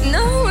I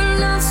know we're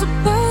not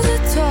supposed to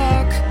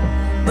talk,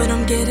 but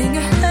I'm getting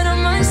ahead of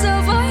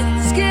myself.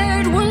 I'm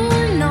scared when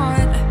we're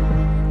not,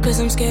 'cause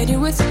I'm scared you're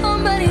with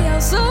somebody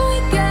else. So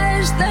I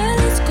guess that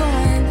it's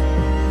gone,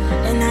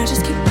 and I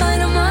just keep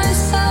lying to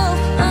myself.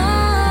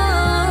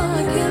 Oh,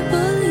 I can't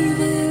believe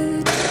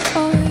it.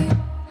 Oh,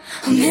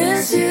 I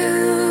miss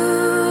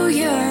you,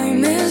 yeah, I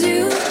miss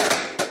you.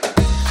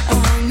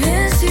 I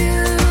miss you,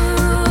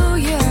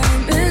 yeah, I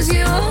miss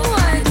you. Oh,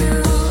 I do.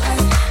 I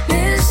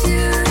miss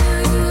you,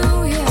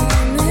 yeah,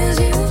 I miss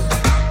you.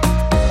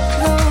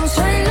 Though I'm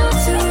trying not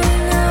to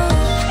right now.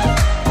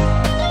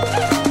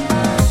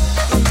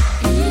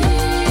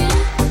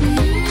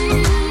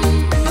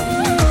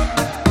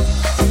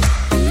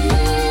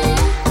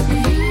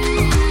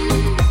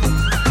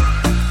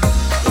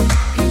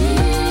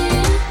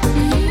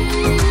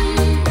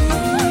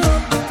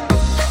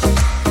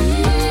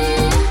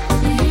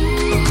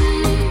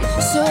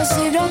 So I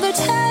saved all the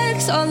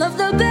texts, all of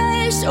the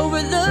best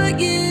over the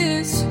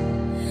years,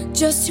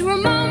 just to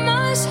remind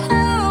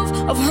myself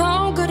of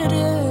how good it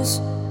is.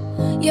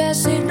 Yeah, I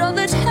saved all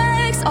the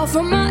texts, all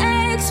from my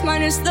ex,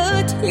 minus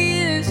the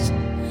tears,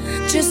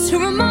 just to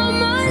remind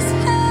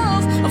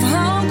myself of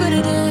how good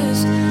it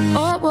is.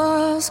 Oh, it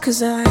was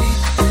 'cause I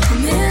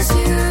miss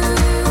you,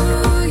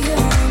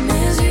 yeah, I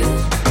miss you.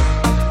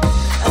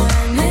 I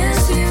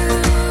miss you,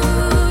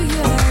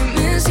 yeah, I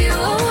miss you.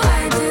 Oh,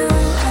 I do.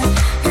 I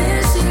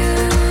miss you,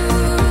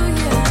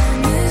 yeah, I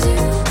miss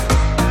you.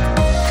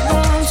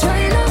 Oh, I'm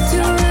trying not to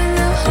right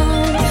now.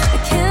 I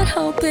can't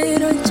help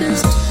it, I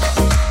just.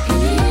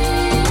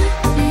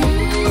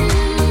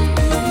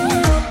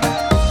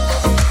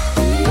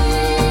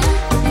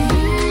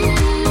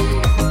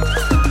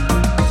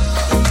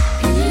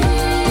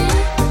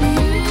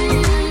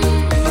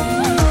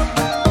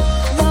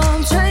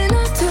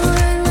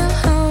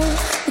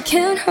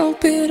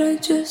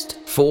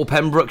 For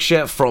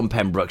Pembrokeshire, from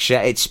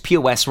Pembrokeshire, it's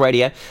Pure West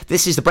Radio.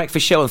 This is the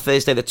Breakfast Show on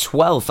Thursday, the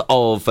 12th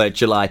of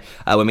July,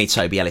 with me,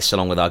 Toby Ellis,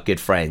 along with our good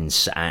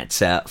friends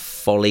at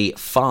Folly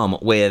Farm,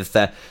 with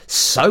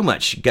so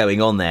much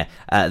going on there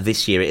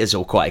this year. It is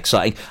all quite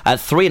exciting.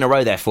 3 in a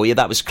row there for you.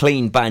 That was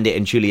Clean Bandit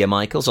and Julia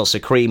Michaels, also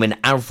Cream and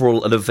Avril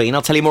Lavigne.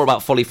 I'll tell you more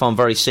about Folly Farm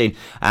very soon,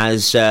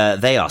 as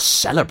they are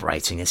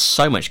celebrating. There's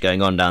so much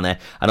going on down there,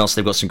 and also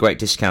they've got some great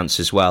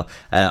discounts as well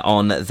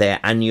on their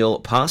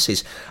annual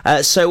passes.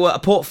 So a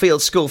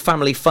Portfield School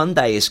Family Fun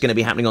Day is going to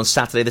be happening on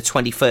Saturday, the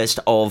 21st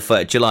of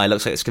July.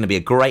 Looks like it's going to be a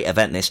great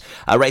event, this.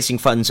 Raising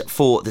funds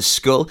for the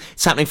school.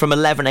 It's happening from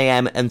 11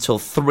 a.m. until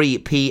 3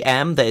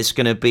 p.m. There's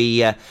going to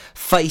be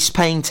face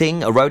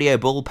painting, a rodeo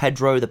bull,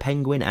 Pedro the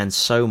penguin, and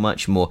so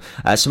much more.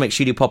 So make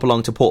sure you pop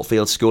along to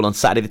Portfield School on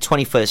Saturday, the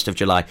 21st of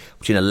July,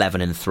 between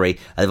 11 and 3.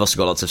 They've also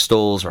got lots of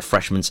stalls,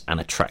 refreshments, and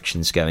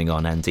attractions going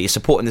on. And you're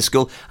supporting the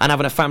school and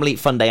having a family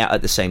fun day out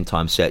at the same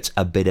time. So it's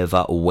a bit of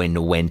a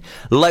win-win.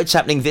 Loads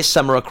happening this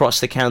summer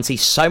across the county.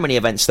 So many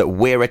events that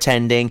we're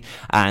attending,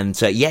 and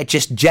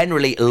just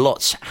generally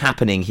lots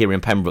happening here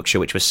in Pembrokeshire,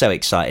 which we're so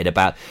excited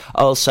about.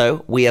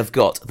 Also, we have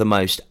got the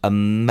most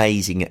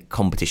amazing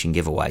competition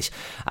giveaways.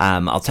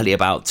 I'll tell you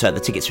about the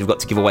tickets we've got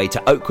to give away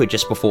to Oakwood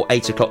just before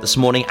 8 o'clock this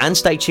morning, and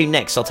stay tuned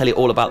next. I'll tell you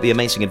all about the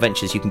amazing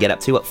adventures you can get up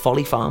to at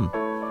Folly Farm.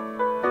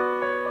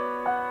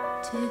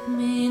 Take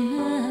me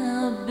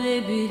now,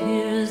 baby,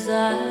 here as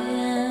I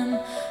am.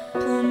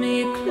 Pull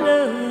me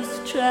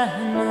close, try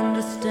and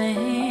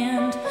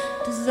understand.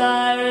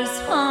 Desire is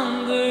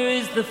hunger,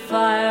 is the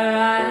fire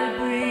I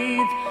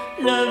breathe.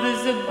 Love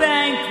is a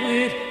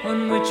banquet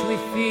on which we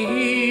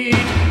feed.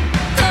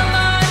 Come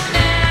on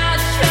now,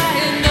 try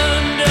and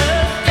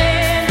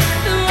understand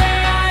the way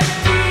I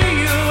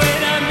feel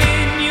when I'm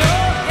in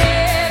your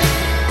head.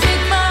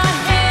 Take my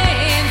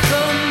hand,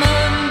 come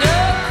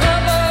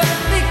undercover.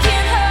 They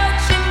can't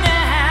hurt you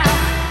now,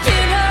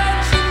 can't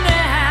hurt you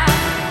now,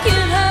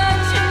 can't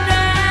hurt you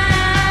now.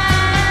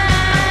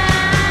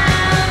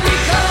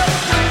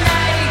 Because the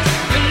night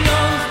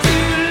belongs to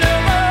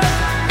lovers.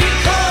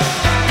 Because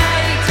the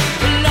night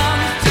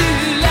belongs to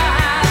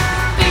life.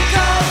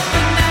 Because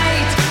the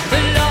night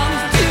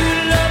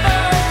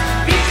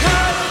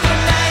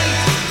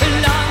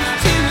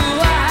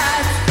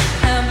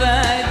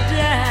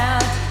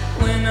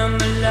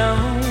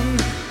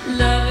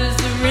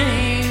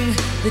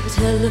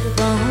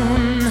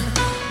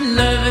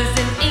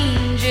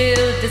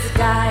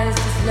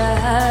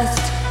last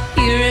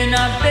here in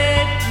our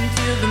bed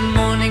until the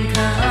morning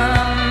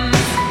comes.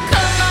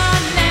 Come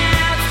on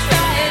now,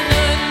 try and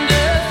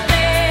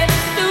understand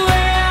the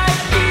way I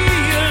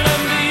feel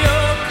under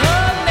your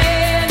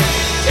command.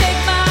 Take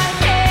my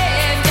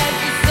hand as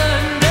the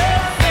sun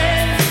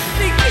descends.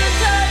 We can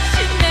touch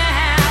you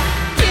now,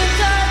 can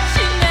touch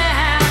you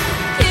now,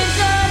 can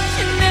touch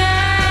you now.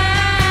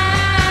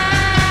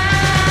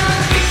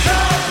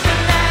 Because the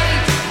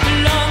night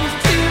belongs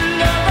to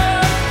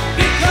lovers.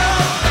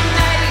 Because the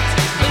night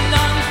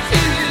belongs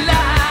to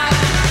life.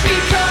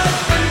 Because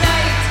the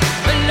night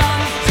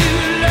belongs to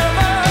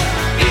lovers.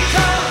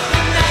 Because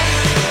the night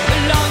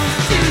belongs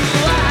to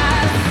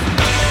us.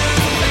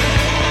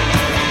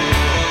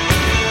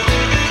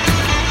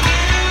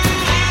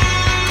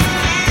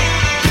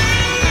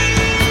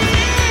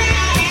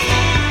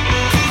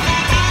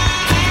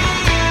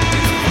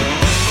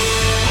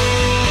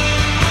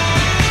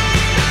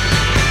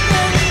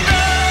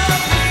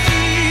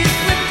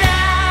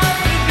 Without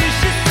the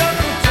vicious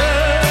circle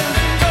turns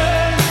and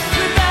burns.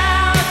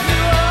 Without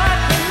you, I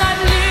cannot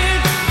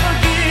live.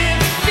 Forgive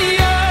the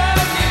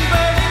yearning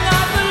burning. I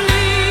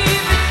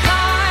believe it's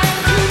time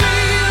to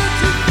real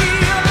to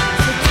feel.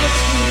 So touch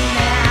me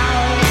now,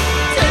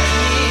 touch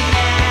me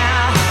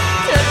now,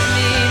 touch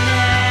me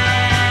now.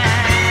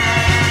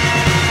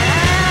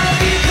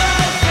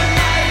 Because the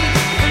night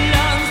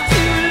belongs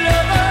to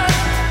lovers.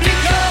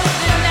 Because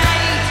the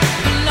night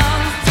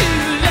belongs to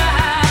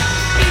life.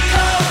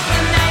 Because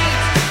the night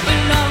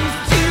belongs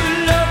to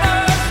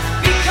lovers.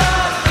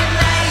 Because the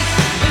night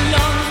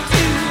belongs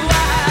to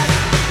us.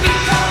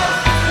 Because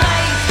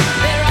tonight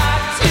there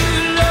are two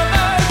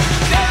lovers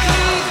that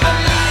we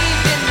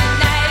believe in the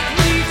night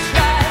we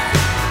trust.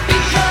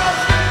 Because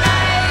the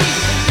night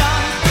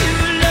belongs to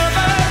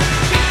lovers.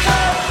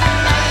 Because the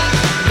night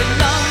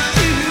belongs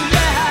to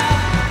love.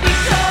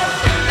 Because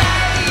the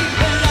night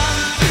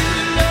belongs to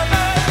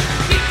lovers.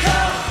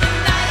 Because the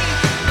night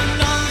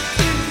belongs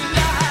to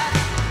love.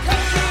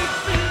 'Cause we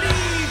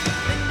believe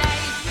the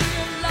night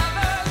we're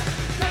lovers.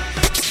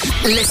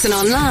 Listen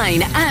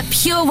online at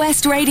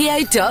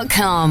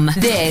purewestradio.com.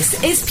 This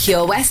is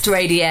Pure West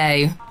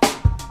Radio.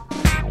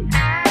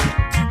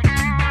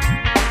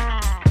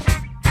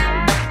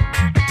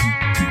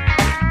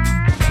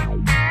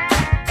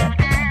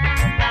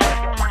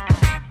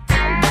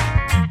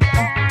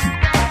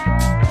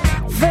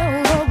 Fell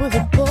in love with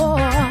a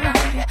boy.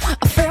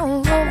 I fell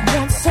in love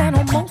once and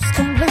almost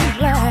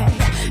completely.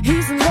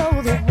 He's in love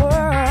with the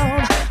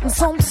world, and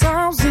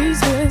sometimes these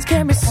feelings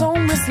can be so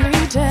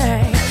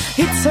misleading.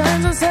 He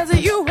turns and says, "Are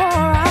you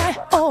alright?"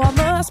 Oh, I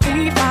must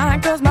be fine,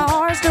 'cause my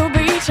heart's still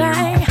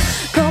beating.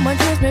 Come and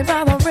kiss me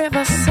by the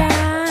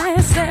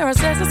riverside. Sarah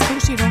says it's cool,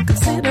 she don't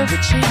consider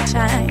it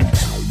cheating.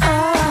 Oh,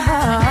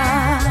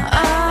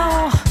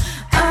 oh,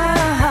 oh,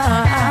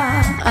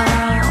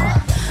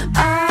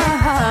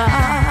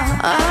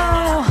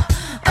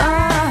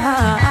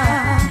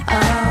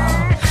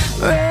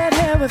 red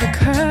hair with a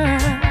curl,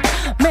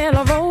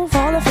 mellow roll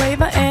for the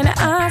flavor, and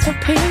eyes for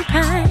pink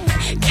paint.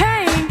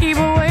 Can't keep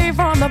away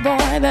from the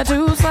boy. The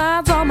two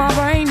sides of my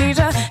brain need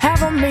to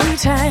have a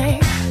meeting.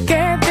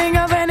 Can't think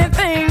of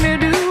anything to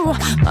do.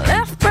 My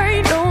left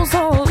brain knows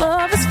all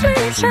love is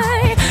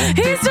fleeting.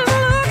 He's just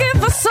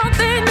looking for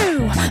something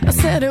new. I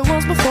said it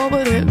once before,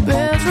 but it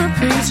bears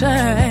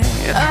repeating.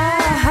 Oh,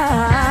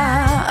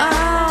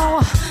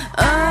 oh, oh,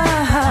 oh,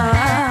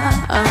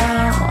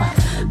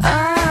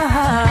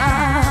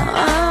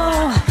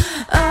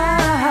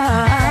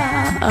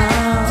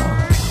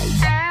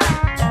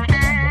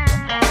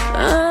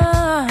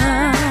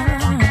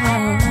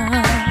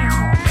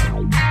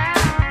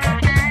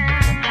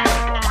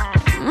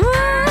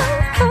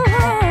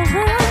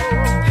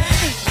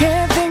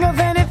 can't think of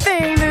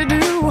anything to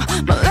do.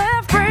 My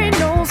left brain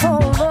knows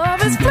all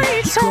love is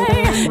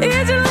fleeting.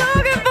 Is you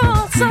looking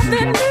for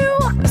something new?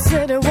 I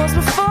said it was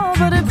before,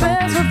 but it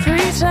bears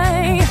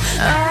repeating.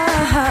 Oh,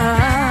 oh,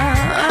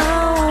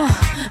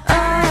 oh,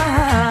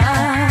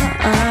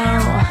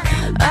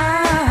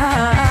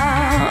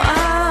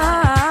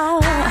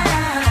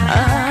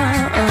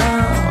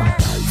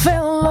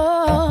 fell in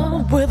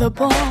love with a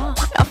boy.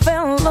 I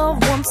fell in love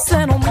once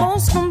and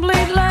almost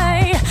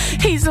completely.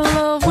 He's in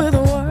love with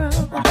the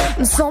world,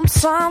 and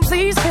sometimes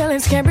these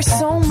feelings can be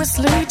so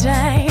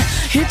misleading.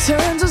 He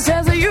turns and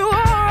says, "Are you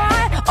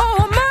alright?" Oh,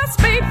 I must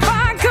be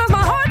fine, 'cause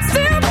my heart's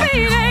still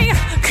beating.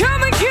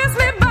 Come and kiss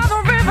me by the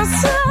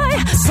riverside.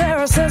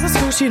 Sarah says it's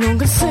cool, she don't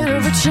consider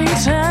it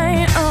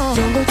cheating.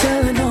 Don't go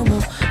telling no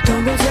more,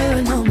 don't go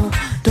telling no more,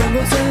 don't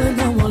go telling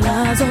no more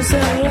lies on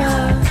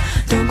Sarah.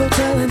 Don't go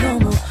telling no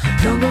more,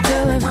 don't go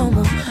telling no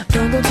more,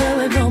 don't go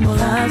telling no more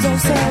lies on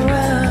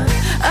Sarah.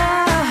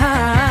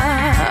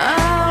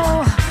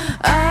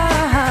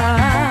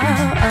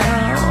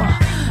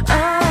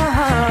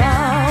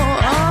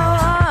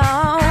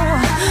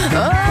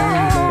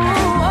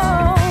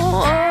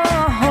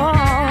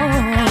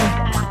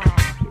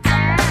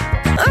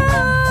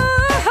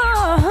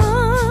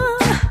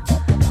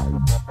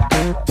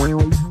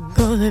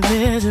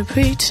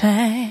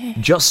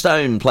 Just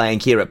Stone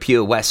playing here at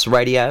Pure West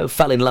Radio.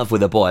 Fell in love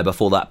with a boy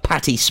before that.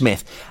 Patti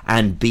Smith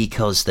and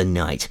Because the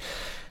Night.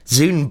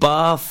 Zune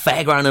Bar,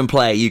 Fairground and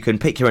Play. You can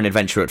pick your own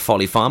adventure at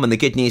Folly Farm, and the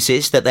good news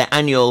is that their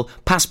annual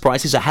pass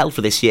prices are held for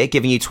this year,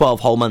 giving you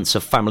 12 whole months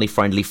of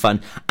family-friendly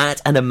fun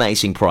at an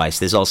amazing price.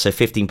 There's also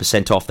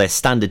 15% off their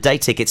standard day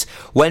tickets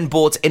when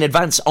bought in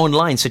advance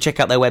online, so check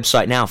out their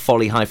website now,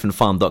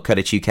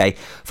 folly-farm.co.uk.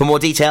 For more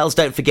details,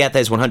 don't forget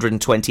there's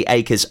 120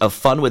 acres of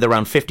fun with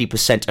around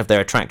 50% of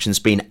their attractions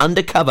being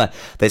undercover.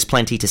 There's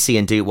plenty to see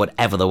and do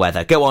whatever the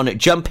weather. Go on,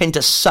 jump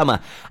into summer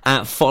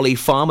at Folly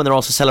Farm, and they're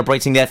also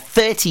celebrating their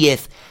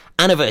 30th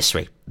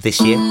anniversary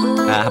this year.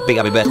 Big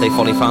happy birthday,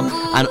 Folly Farm.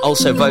 And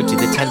also voted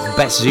the 10th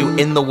best zoo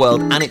in the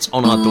world, and it's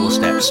on our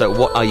doorstep. So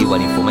what are you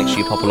waiting for? Make sure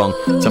you pop along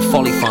to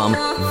Folly Farm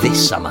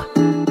this summer.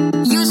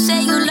 You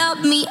say you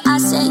love me, I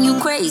say you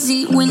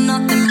crazy. We're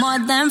nothing more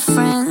than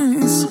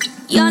friends.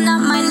 You're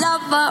not my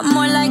lover,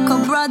 more like a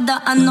brother.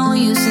 I know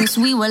you since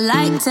we were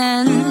like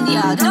 10.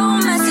 Yeah,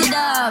 don't mess it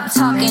up,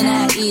 talking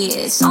at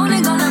ears.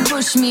 Only gonna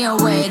push me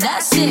away,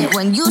 that's it.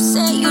 When you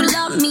say you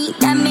love me,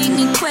 that made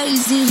me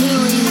crazy. Here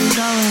we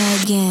go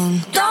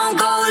again. Don't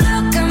go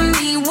look at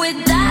me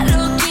with that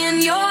look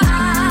in your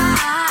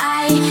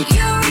eye.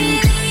 You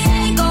really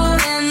ain't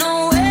going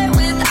nowhere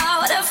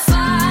without a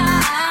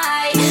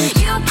fight.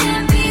 You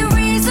can't be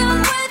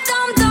reasoned with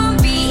them, don't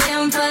be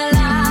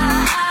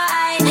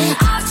impolite.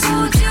 I've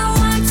told you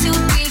 1, 2,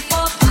 3,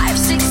 4, 5,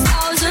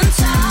 6,000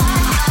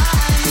 times.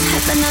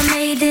 Haven't I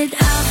made it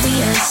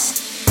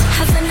obvious?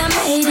 Haven't I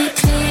made it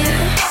clear?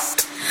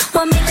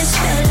 Want me to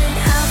spell it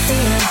out for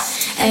you?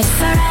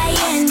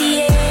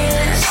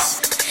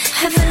 F-R-I-N-D-S.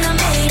 Haven't I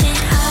made it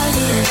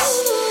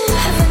obvious?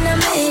 Haven't I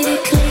made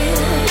it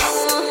clear?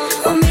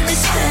 Want me to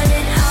spell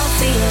it out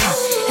for you?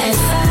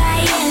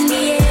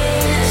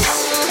 F-R-I-N-D-S.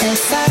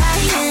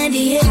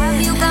 F-R-I-N-D-S.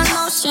 Have you got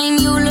no shame?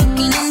 You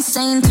looking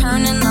insane,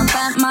 turning up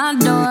at my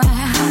door.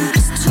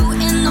 It's 2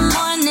 in the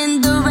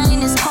morning, the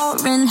rain is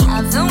pouring.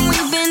 Haven't we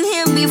been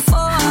here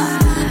before?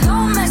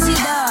 Don't mess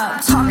it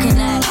up, talking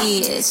at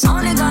ears.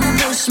 Only gonna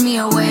push me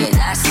away,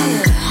 that's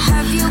it.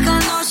 Have you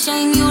got no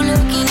shame? You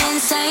looking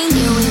insane.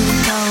 Here we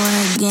go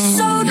again.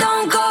 So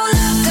don't go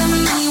look at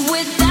me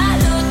with that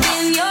look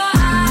in your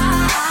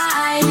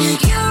eye.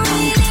 You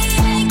really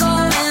ain't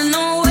going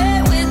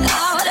nowhere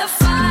without a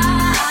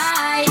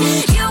fight.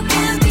 You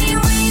can be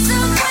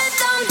reasoned with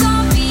them,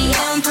 don't be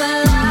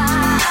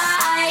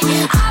impolite.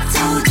 I've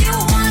told you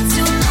 1,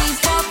 2, 3,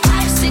 4,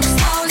 5,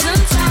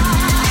 6,000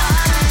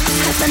 times.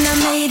 Haven't I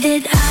made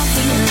it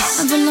obvious?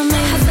 Haven't I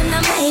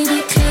made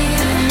it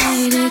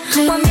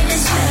clear? Want me to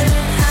spell it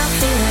out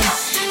for you?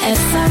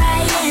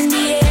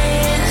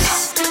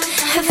 F-R-I-N-D-S.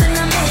 Haven't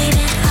I made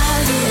it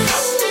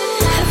obvious?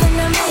 Haven't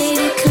I made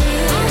it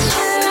clear?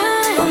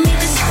 Want me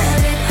to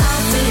spell it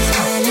out for you?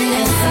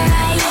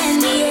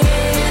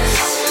 F-R-I-N-D-S.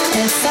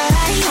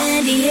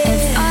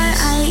 F-R-I-N-D-S.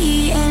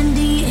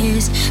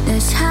 F-R-I-E-N-D-S.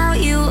 That's how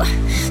you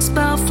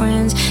spell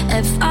friends.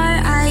 F-R-I-E-N-D-S.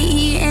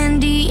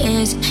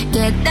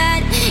 Get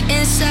that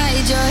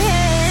inside your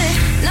head.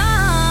 No,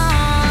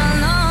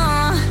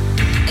 no,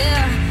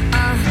 yeah,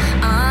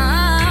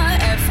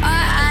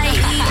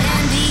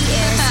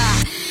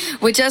 F-R-I-E-N-D-S.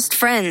 We're just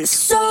friends.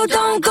 So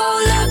don't go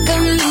look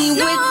at me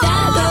with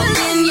that look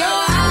in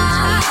your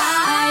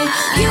eye.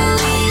 You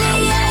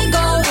really ain't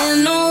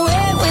going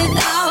nowhere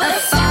without a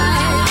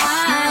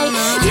fight.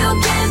 You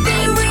can't be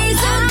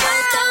reasoned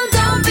with them,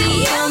 don't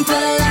be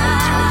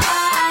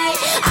impolite.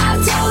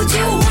 I've told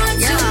you 1,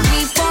 2,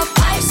 3, 4,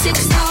 5,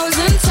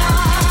 6,000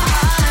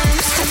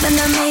 times. Haven't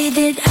I made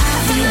it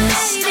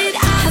obvious?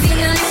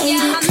 Haven't I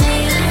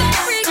made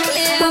it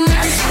clear? Want me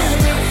to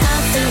spell it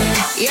out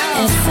for you?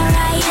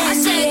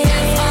 F-R-I-N-D-S.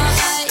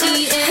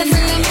 Haven't I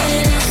made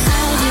it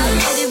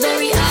obvious?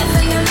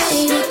 Haven't I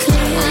made it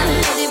clear?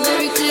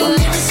 Want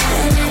me to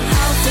spell it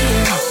out for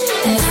you?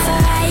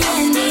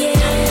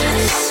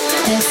 F-R-I-N-D-S.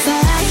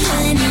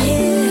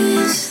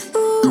 F-R-I-N-D-S.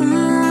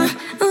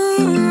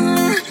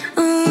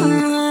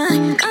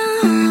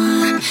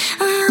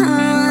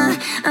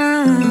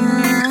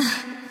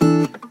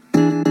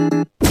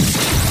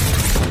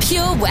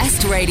 Pure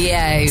West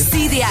Radio.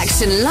 See the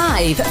action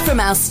live from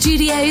our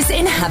studios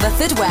in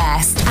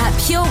Haverfordwest at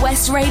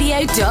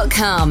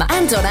purewestradio.com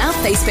and on our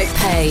Facebook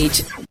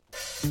page.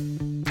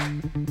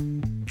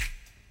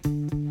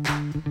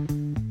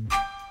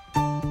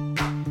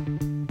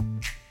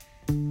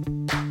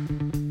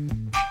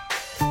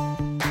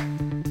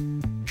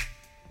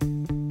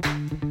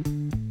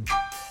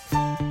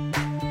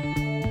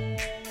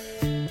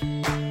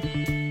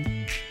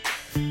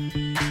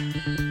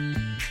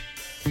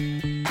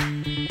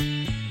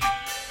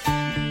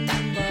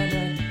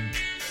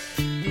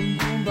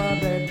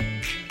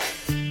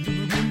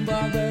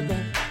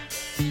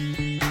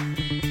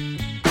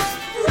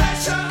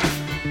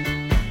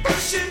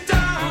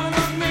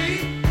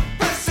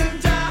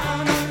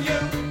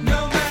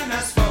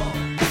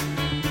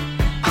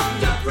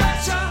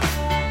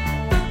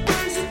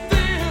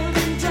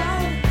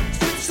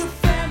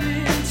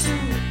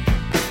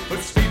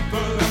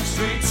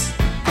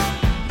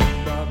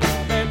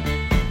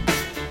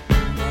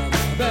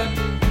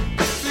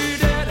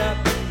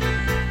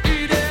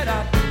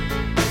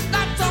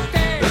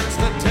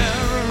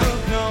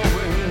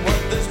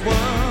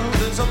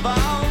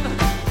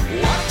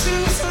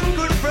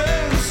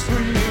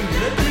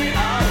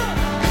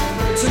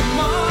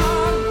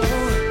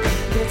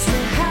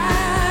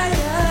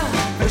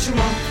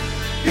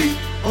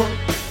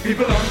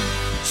 people on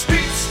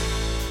streets.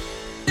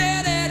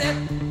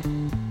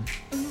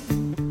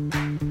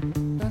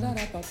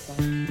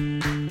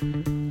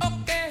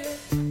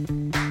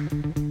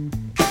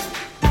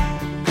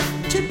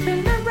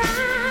 Tipping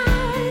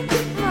around,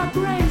 keep my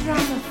brains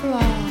round the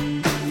floor.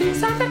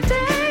 These are the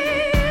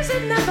days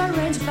it never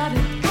rains, but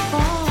it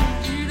falls.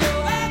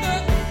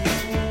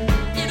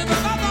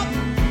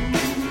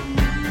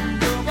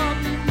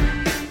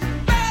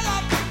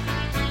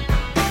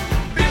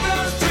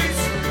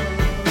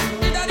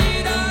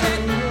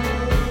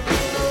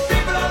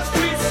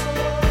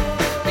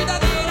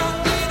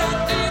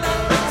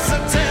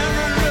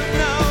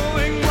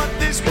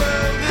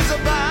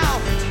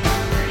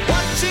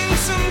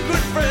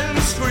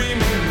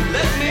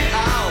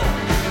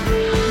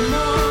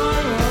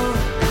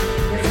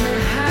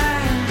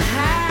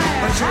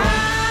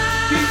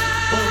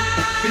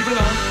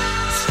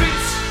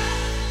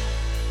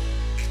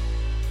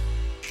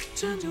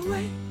 Turned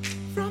away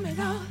from it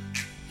all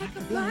like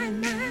a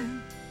blind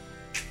man.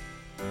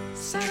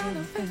 Sat on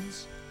the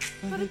fence,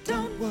 but it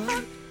don't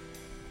work.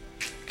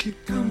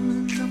 Keep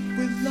coming up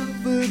with love,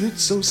 but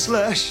it's so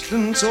slashed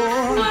and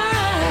torn. Why?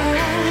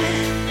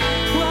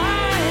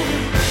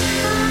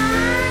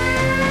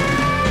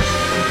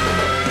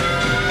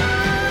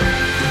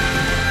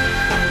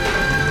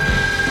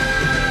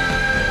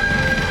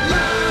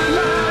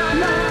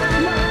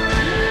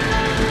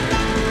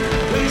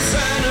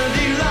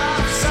 Insanity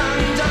laughs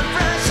under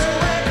pressure,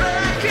 we're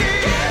breaking.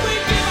 Can we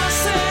give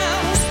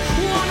ourselves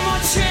one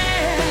more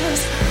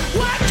chance?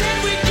 Why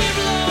can't we give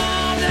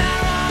love now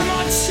one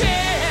more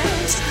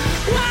chance?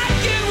 Why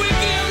can't we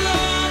give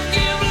love,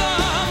 give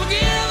love,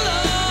 give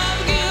love,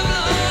 give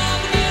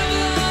love, give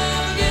love,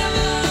 give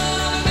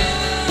love, give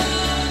love?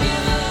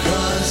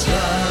 'Cause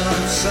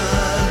love's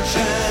such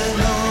an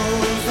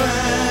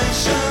old-fashioned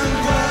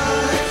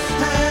word,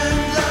 and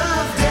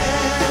love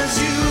dares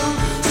you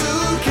to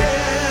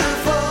care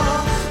for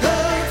the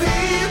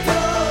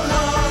people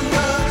on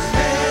the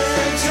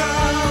edge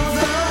of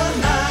the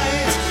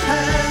night,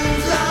 and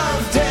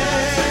love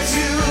dares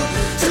you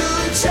to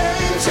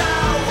change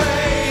our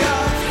way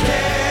of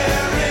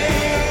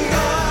caring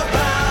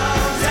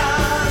about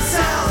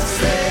ourselves.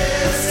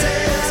 This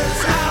is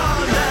our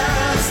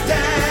last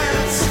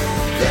dance.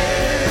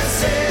 This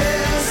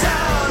is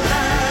our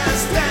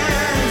last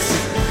dance.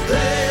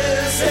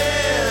 This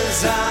is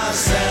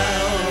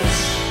ourselves.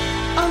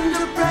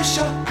 Under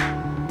pressure.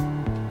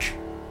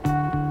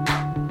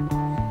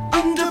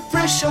 Under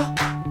pressure.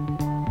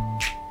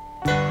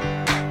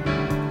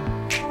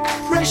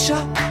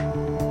 Pressure.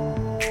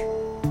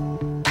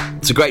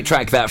 It's a great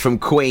track that from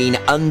Queen,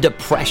 Under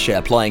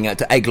Pressure, playing out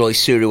to Egloy,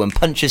 Suru and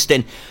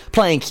Puncheston,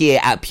 playing here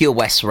at Pure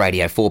West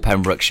Radio for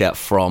Pembrokeshire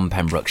from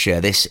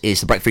Pembrokeshire. This is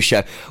The Breakfast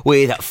Show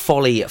with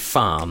Folly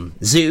Farm.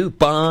 Zoo,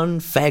 barn,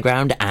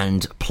 fairground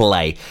and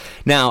play.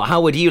 Now, how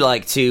would you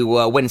like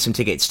to win some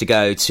tickets to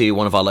go to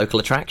one of our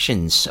local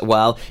attractions?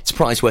 Well, it's a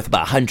prize worth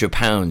about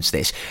 £100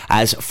 this,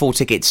 as 4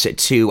 tickets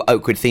to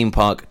Oakwood Theme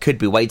Park could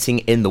be waiting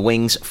in the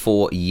wings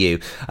for you.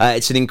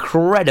 It's an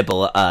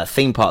incredible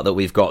theme park that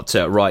we've got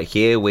right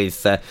here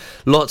with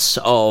lots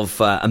of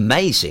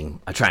amazing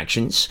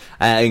attractions,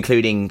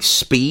 including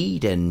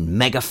Speed and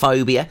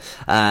Megaphobia,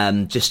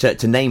 just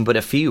to name but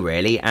a few,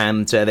 really.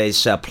 And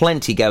there's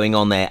plenty going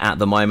on there at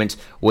the moment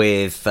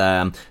with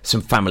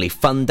some family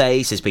fun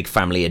days. There's Big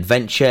Family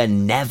Adventure,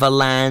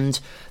 Neverland.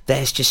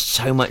 There's just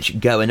so much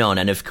going on.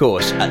 And of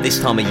course, at this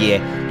time of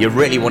year, you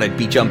really want to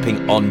be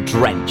jumping on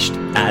Drenched,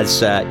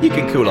 as you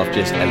can cool off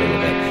just a little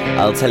bit.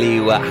 I'll tell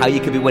you how you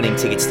could be winning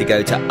tickets to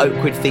go to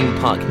Oakwood Theme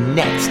Park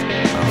next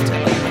after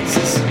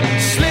Oasis.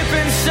 Slip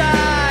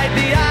inside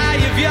the eye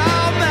of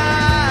your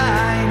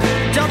mind.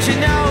 Don't you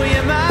know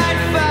you might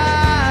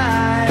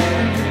find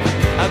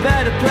a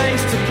better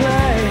place to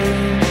play?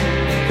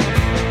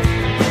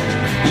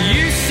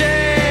 You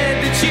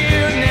said that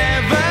you've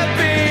never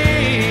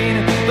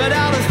been, but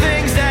all the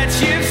things that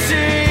you've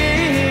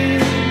seen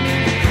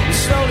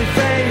slowly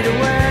fade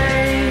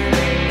away.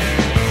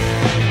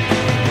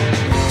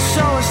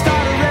 So I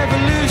start a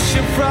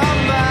revolution from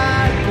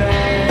my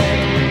bed.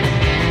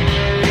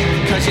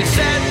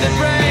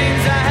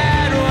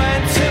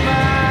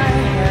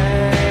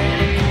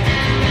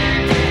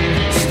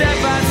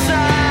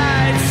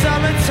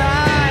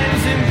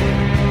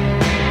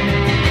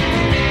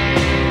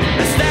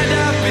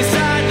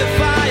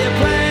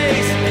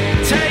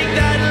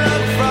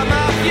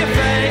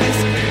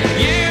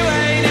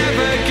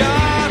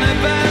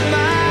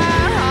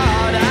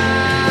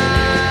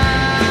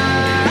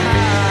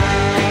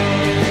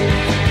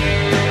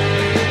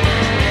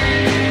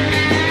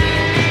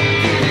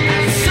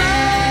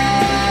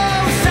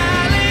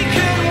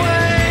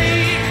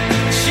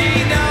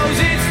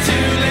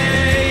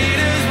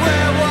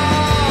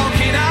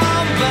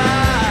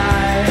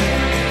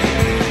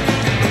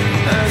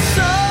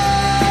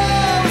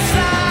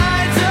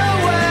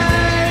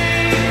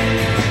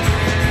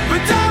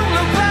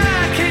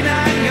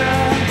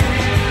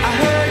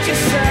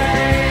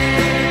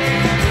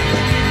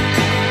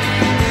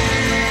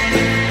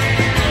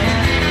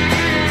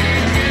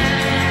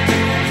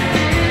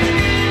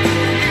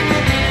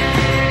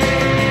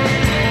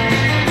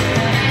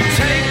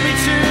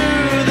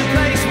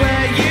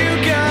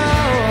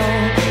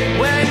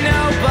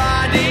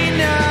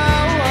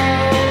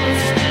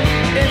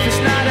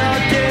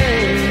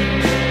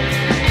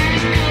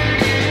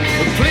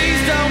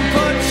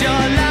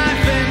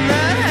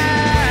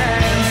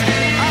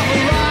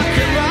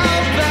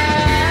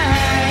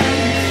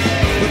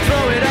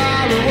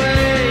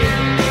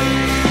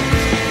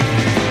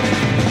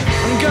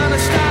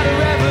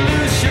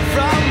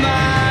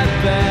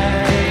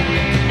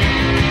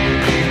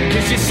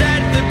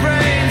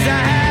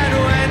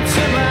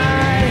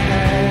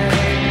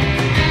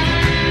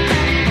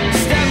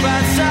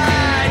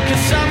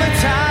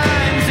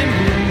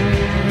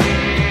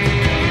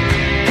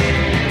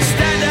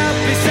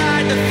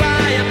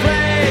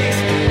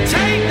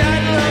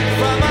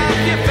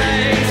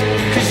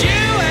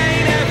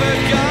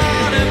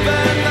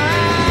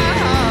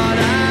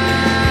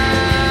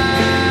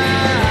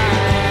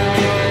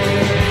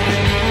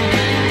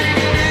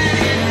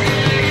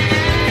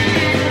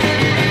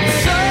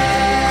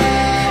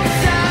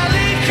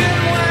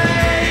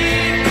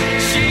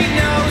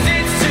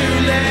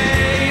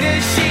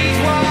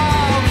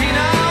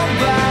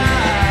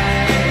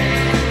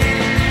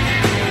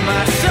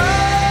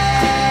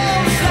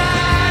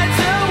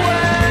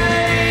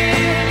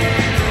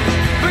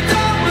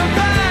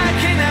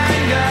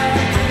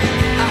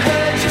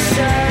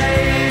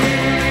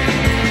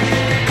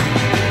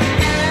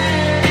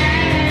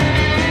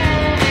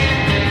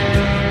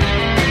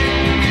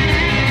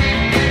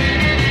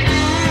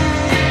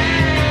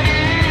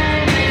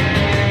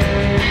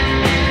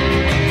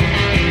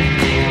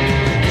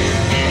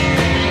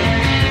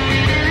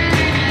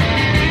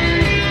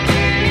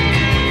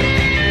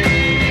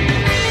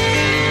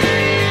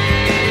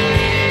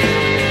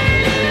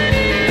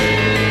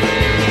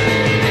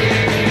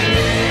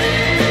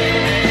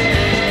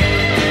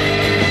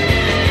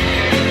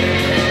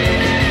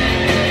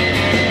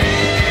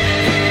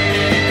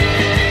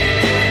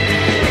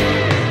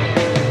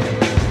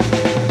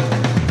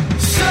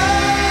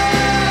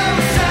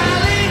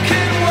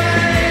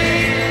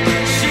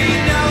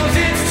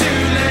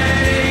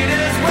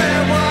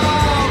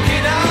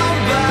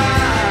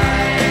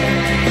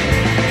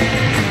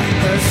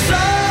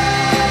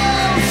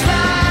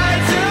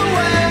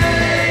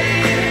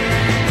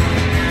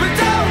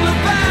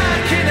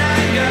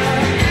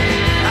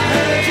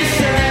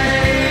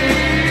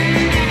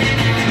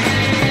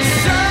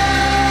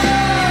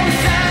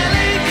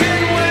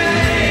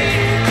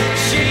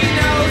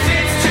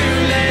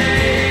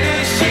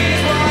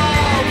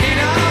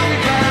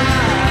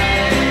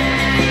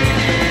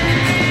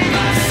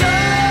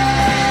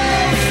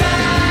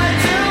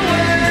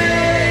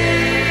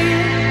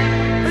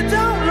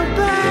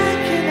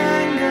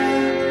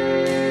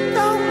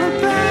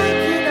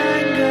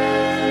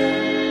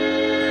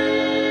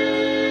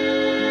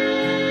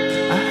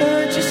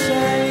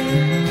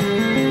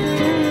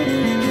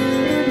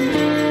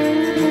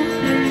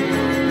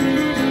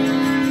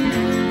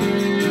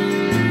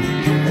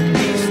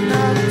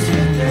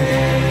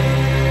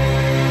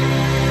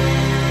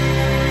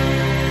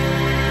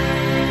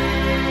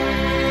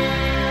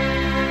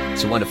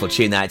 wonderful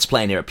tune that. It's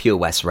playing here at Pure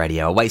West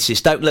Radio.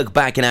 Oasis, Don't Look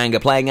Back in Anger,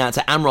 playing out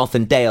to Amroth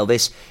and Dale.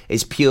 This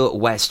is Pure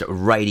West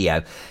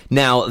Radio.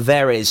 Now,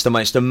 there is the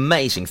most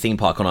amazing theme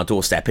park on our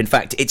doorstep. In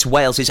fact, it's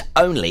Wales's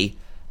only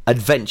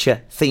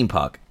adventure theme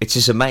park. It's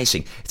just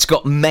amazing. It's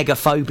got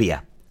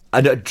Megaphobia,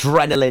 an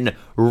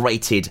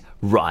adrenaline-rated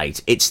ride.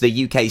 It's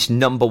the UK's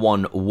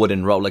 #1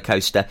 wooden roller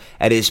coaster.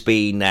 It has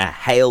been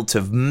hailed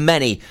to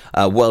many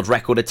world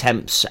record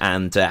attempts,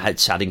 and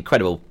it's had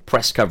incredible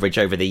press coverage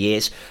over the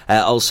years.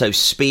 Also,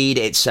 speed.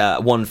 It's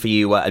one for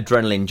you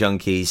adrenaline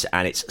junkies,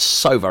 and it's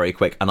so very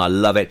quick, and I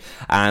love it.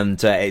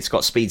 And it's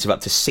got speeds of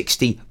up to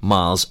 60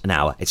 miles an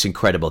hour. It's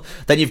incredible.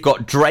 Then you've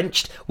got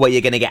Drenched, where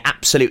you're going to get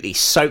absolutely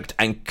soaked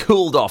and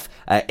cooled off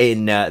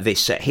in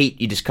this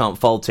heat. You just can't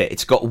fault it.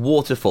 It's got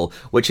Waterfall,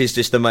 which is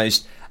just the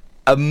most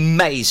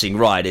amazing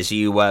ride as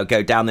you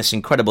go down this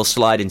incredible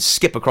slide and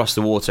skip across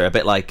the water, a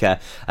bit like a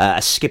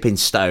skipping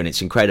stone.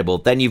 It's incredible.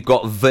 Then you've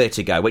got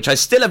Vertigo, which I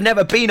still have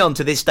never been on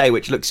to this day,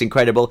 which looks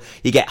incredible.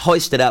 You get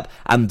hoisted up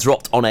and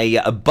dropped on a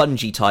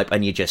bungee type,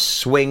 and you just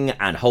swing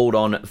and hold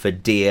on for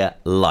dear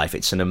life.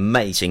 It's an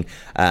amazing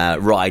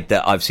ride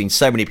that I've seen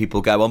so many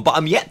people go on, but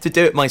I'm yet to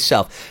do it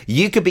myself.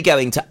 You could be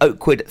going to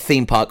Oakwood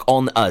Theme Park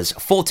on us.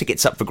 4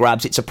 tickets up for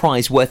grabs. It's a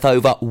prize worth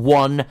over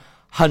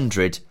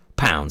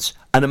 £100.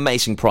 An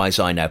amazing prize,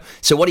 I know.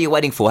 So what are you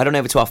waiting for? Head on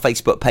over to our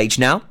Facebook page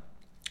now.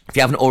 If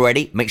you haven't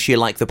already, make sure you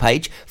like the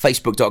page,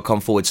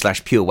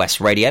 facebook.com/Pure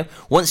West Radio.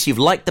 Once you've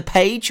liked the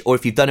page, or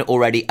if you've done it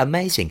already,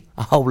 amazing.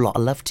 A whole lot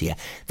of love to you.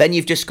 Then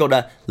you've just got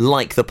to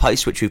like the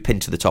post, which we've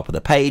pinned to the top of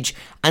the page,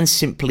 and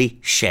simply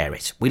share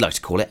it. We like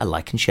to call it a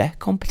like and share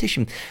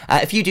competition.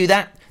 If you do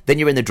that, then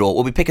you're in the draw.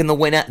 We'll be picking the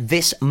winner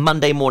this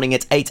Monday morning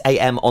at 8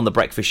 a.m. on The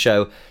Breakfast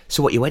Show.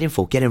 So what are you waiting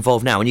for? Get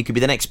involved now, and you could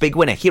be the next big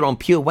winner here on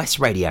Pure West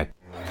Radio.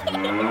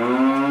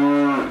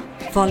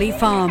 Folly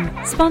Farm,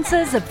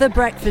 sponsors of The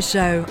Breakfast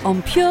Show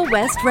on Pure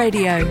West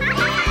Radio.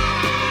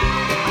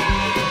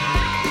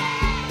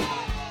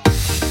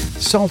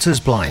 Salters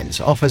Blinds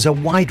offers a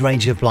wide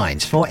range of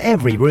blinds for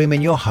every room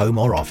in your home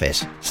or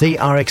office. See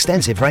our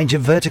extensive range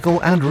of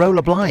vertical and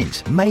roller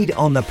blinds made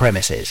on the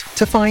premises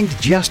to find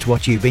just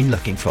what you've been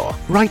looking for.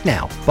 Right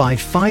now, buy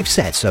 5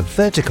 sets of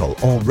vertical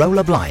or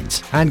roller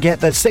blinds and get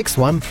the 6th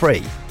one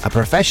free. A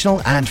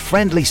professional and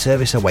friendly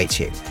service awaits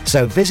you.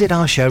 So visit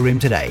our showroom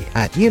today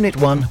at Unit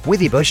 1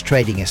 Withybush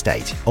Trading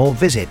Estate or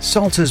visit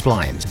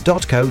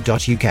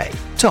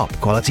saltersblinds.co.uk. Top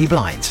quality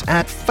blinds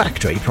at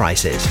factory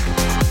prices.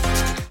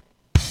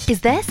 Is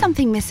there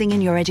something missing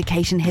in your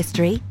education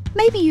history?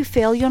 Maybe you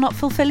feel you're not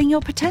fulfilling your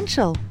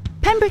potential.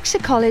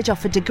 Pembrokeshire College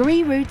offer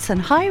degree routes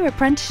and higher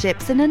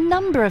apprenticeships in a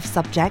number of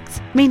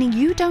subjects, meaning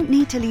you don't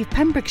need to leave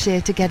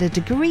Pembrokeshire to get a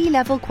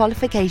degree-level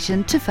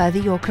qualification to further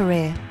your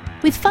career.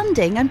 With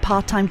funding and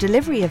part-time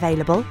delivery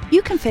available,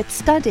 you can fit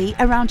study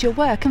around your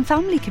work and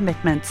family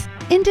commitments.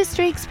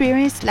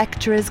 Industry-experienced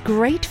lecturers,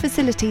 great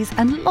facilities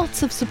and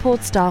lots of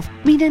support staff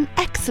mean an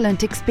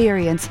excellent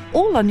experience,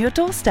 all on your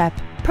doorstep.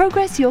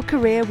 Progress your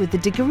career with the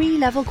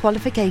degree-level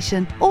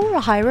qualification or a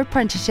higher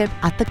apprenticeship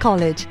at the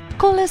college.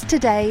 Call us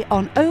today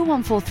on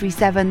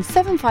 01437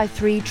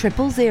 753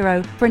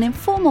 000 for an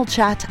informal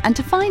chat and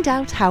to find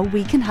out how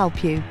we can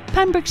help you.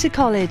 Pembrokeshire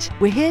College,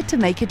 we're here to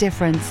make a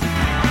difference.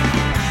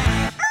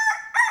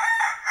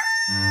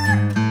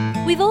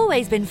 We've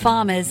always been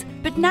farmers,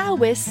 but now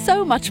we're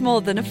so much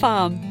more than a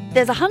farm.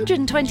 There's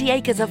 120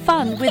 acres of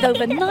fun with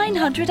over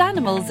 900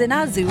 animals in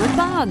our zoo and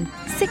barn.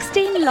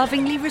 16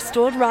 lovingly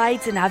restored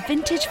rides in our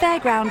vintage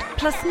fairground,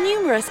 plus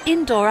numerous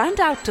indoor and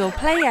outdoor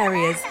play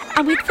areas.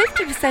 And with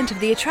 50% of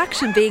the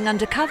attraction being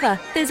undercover,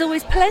 there's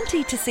always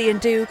plenty to see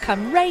and do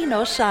come rain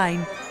or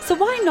shine. So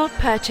why not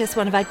purchase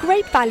one of our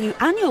great value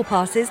annual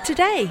passes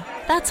today?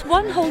 That's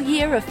one whole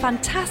year of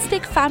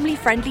fantastic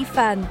family-friendly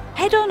fun.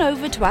 Head on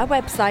over to our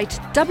website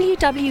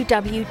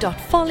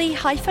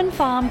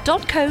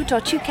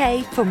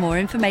www.folly-farm.co.uk for more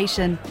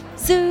information.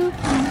 Zoo,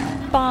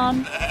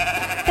 barn,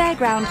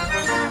 fairground,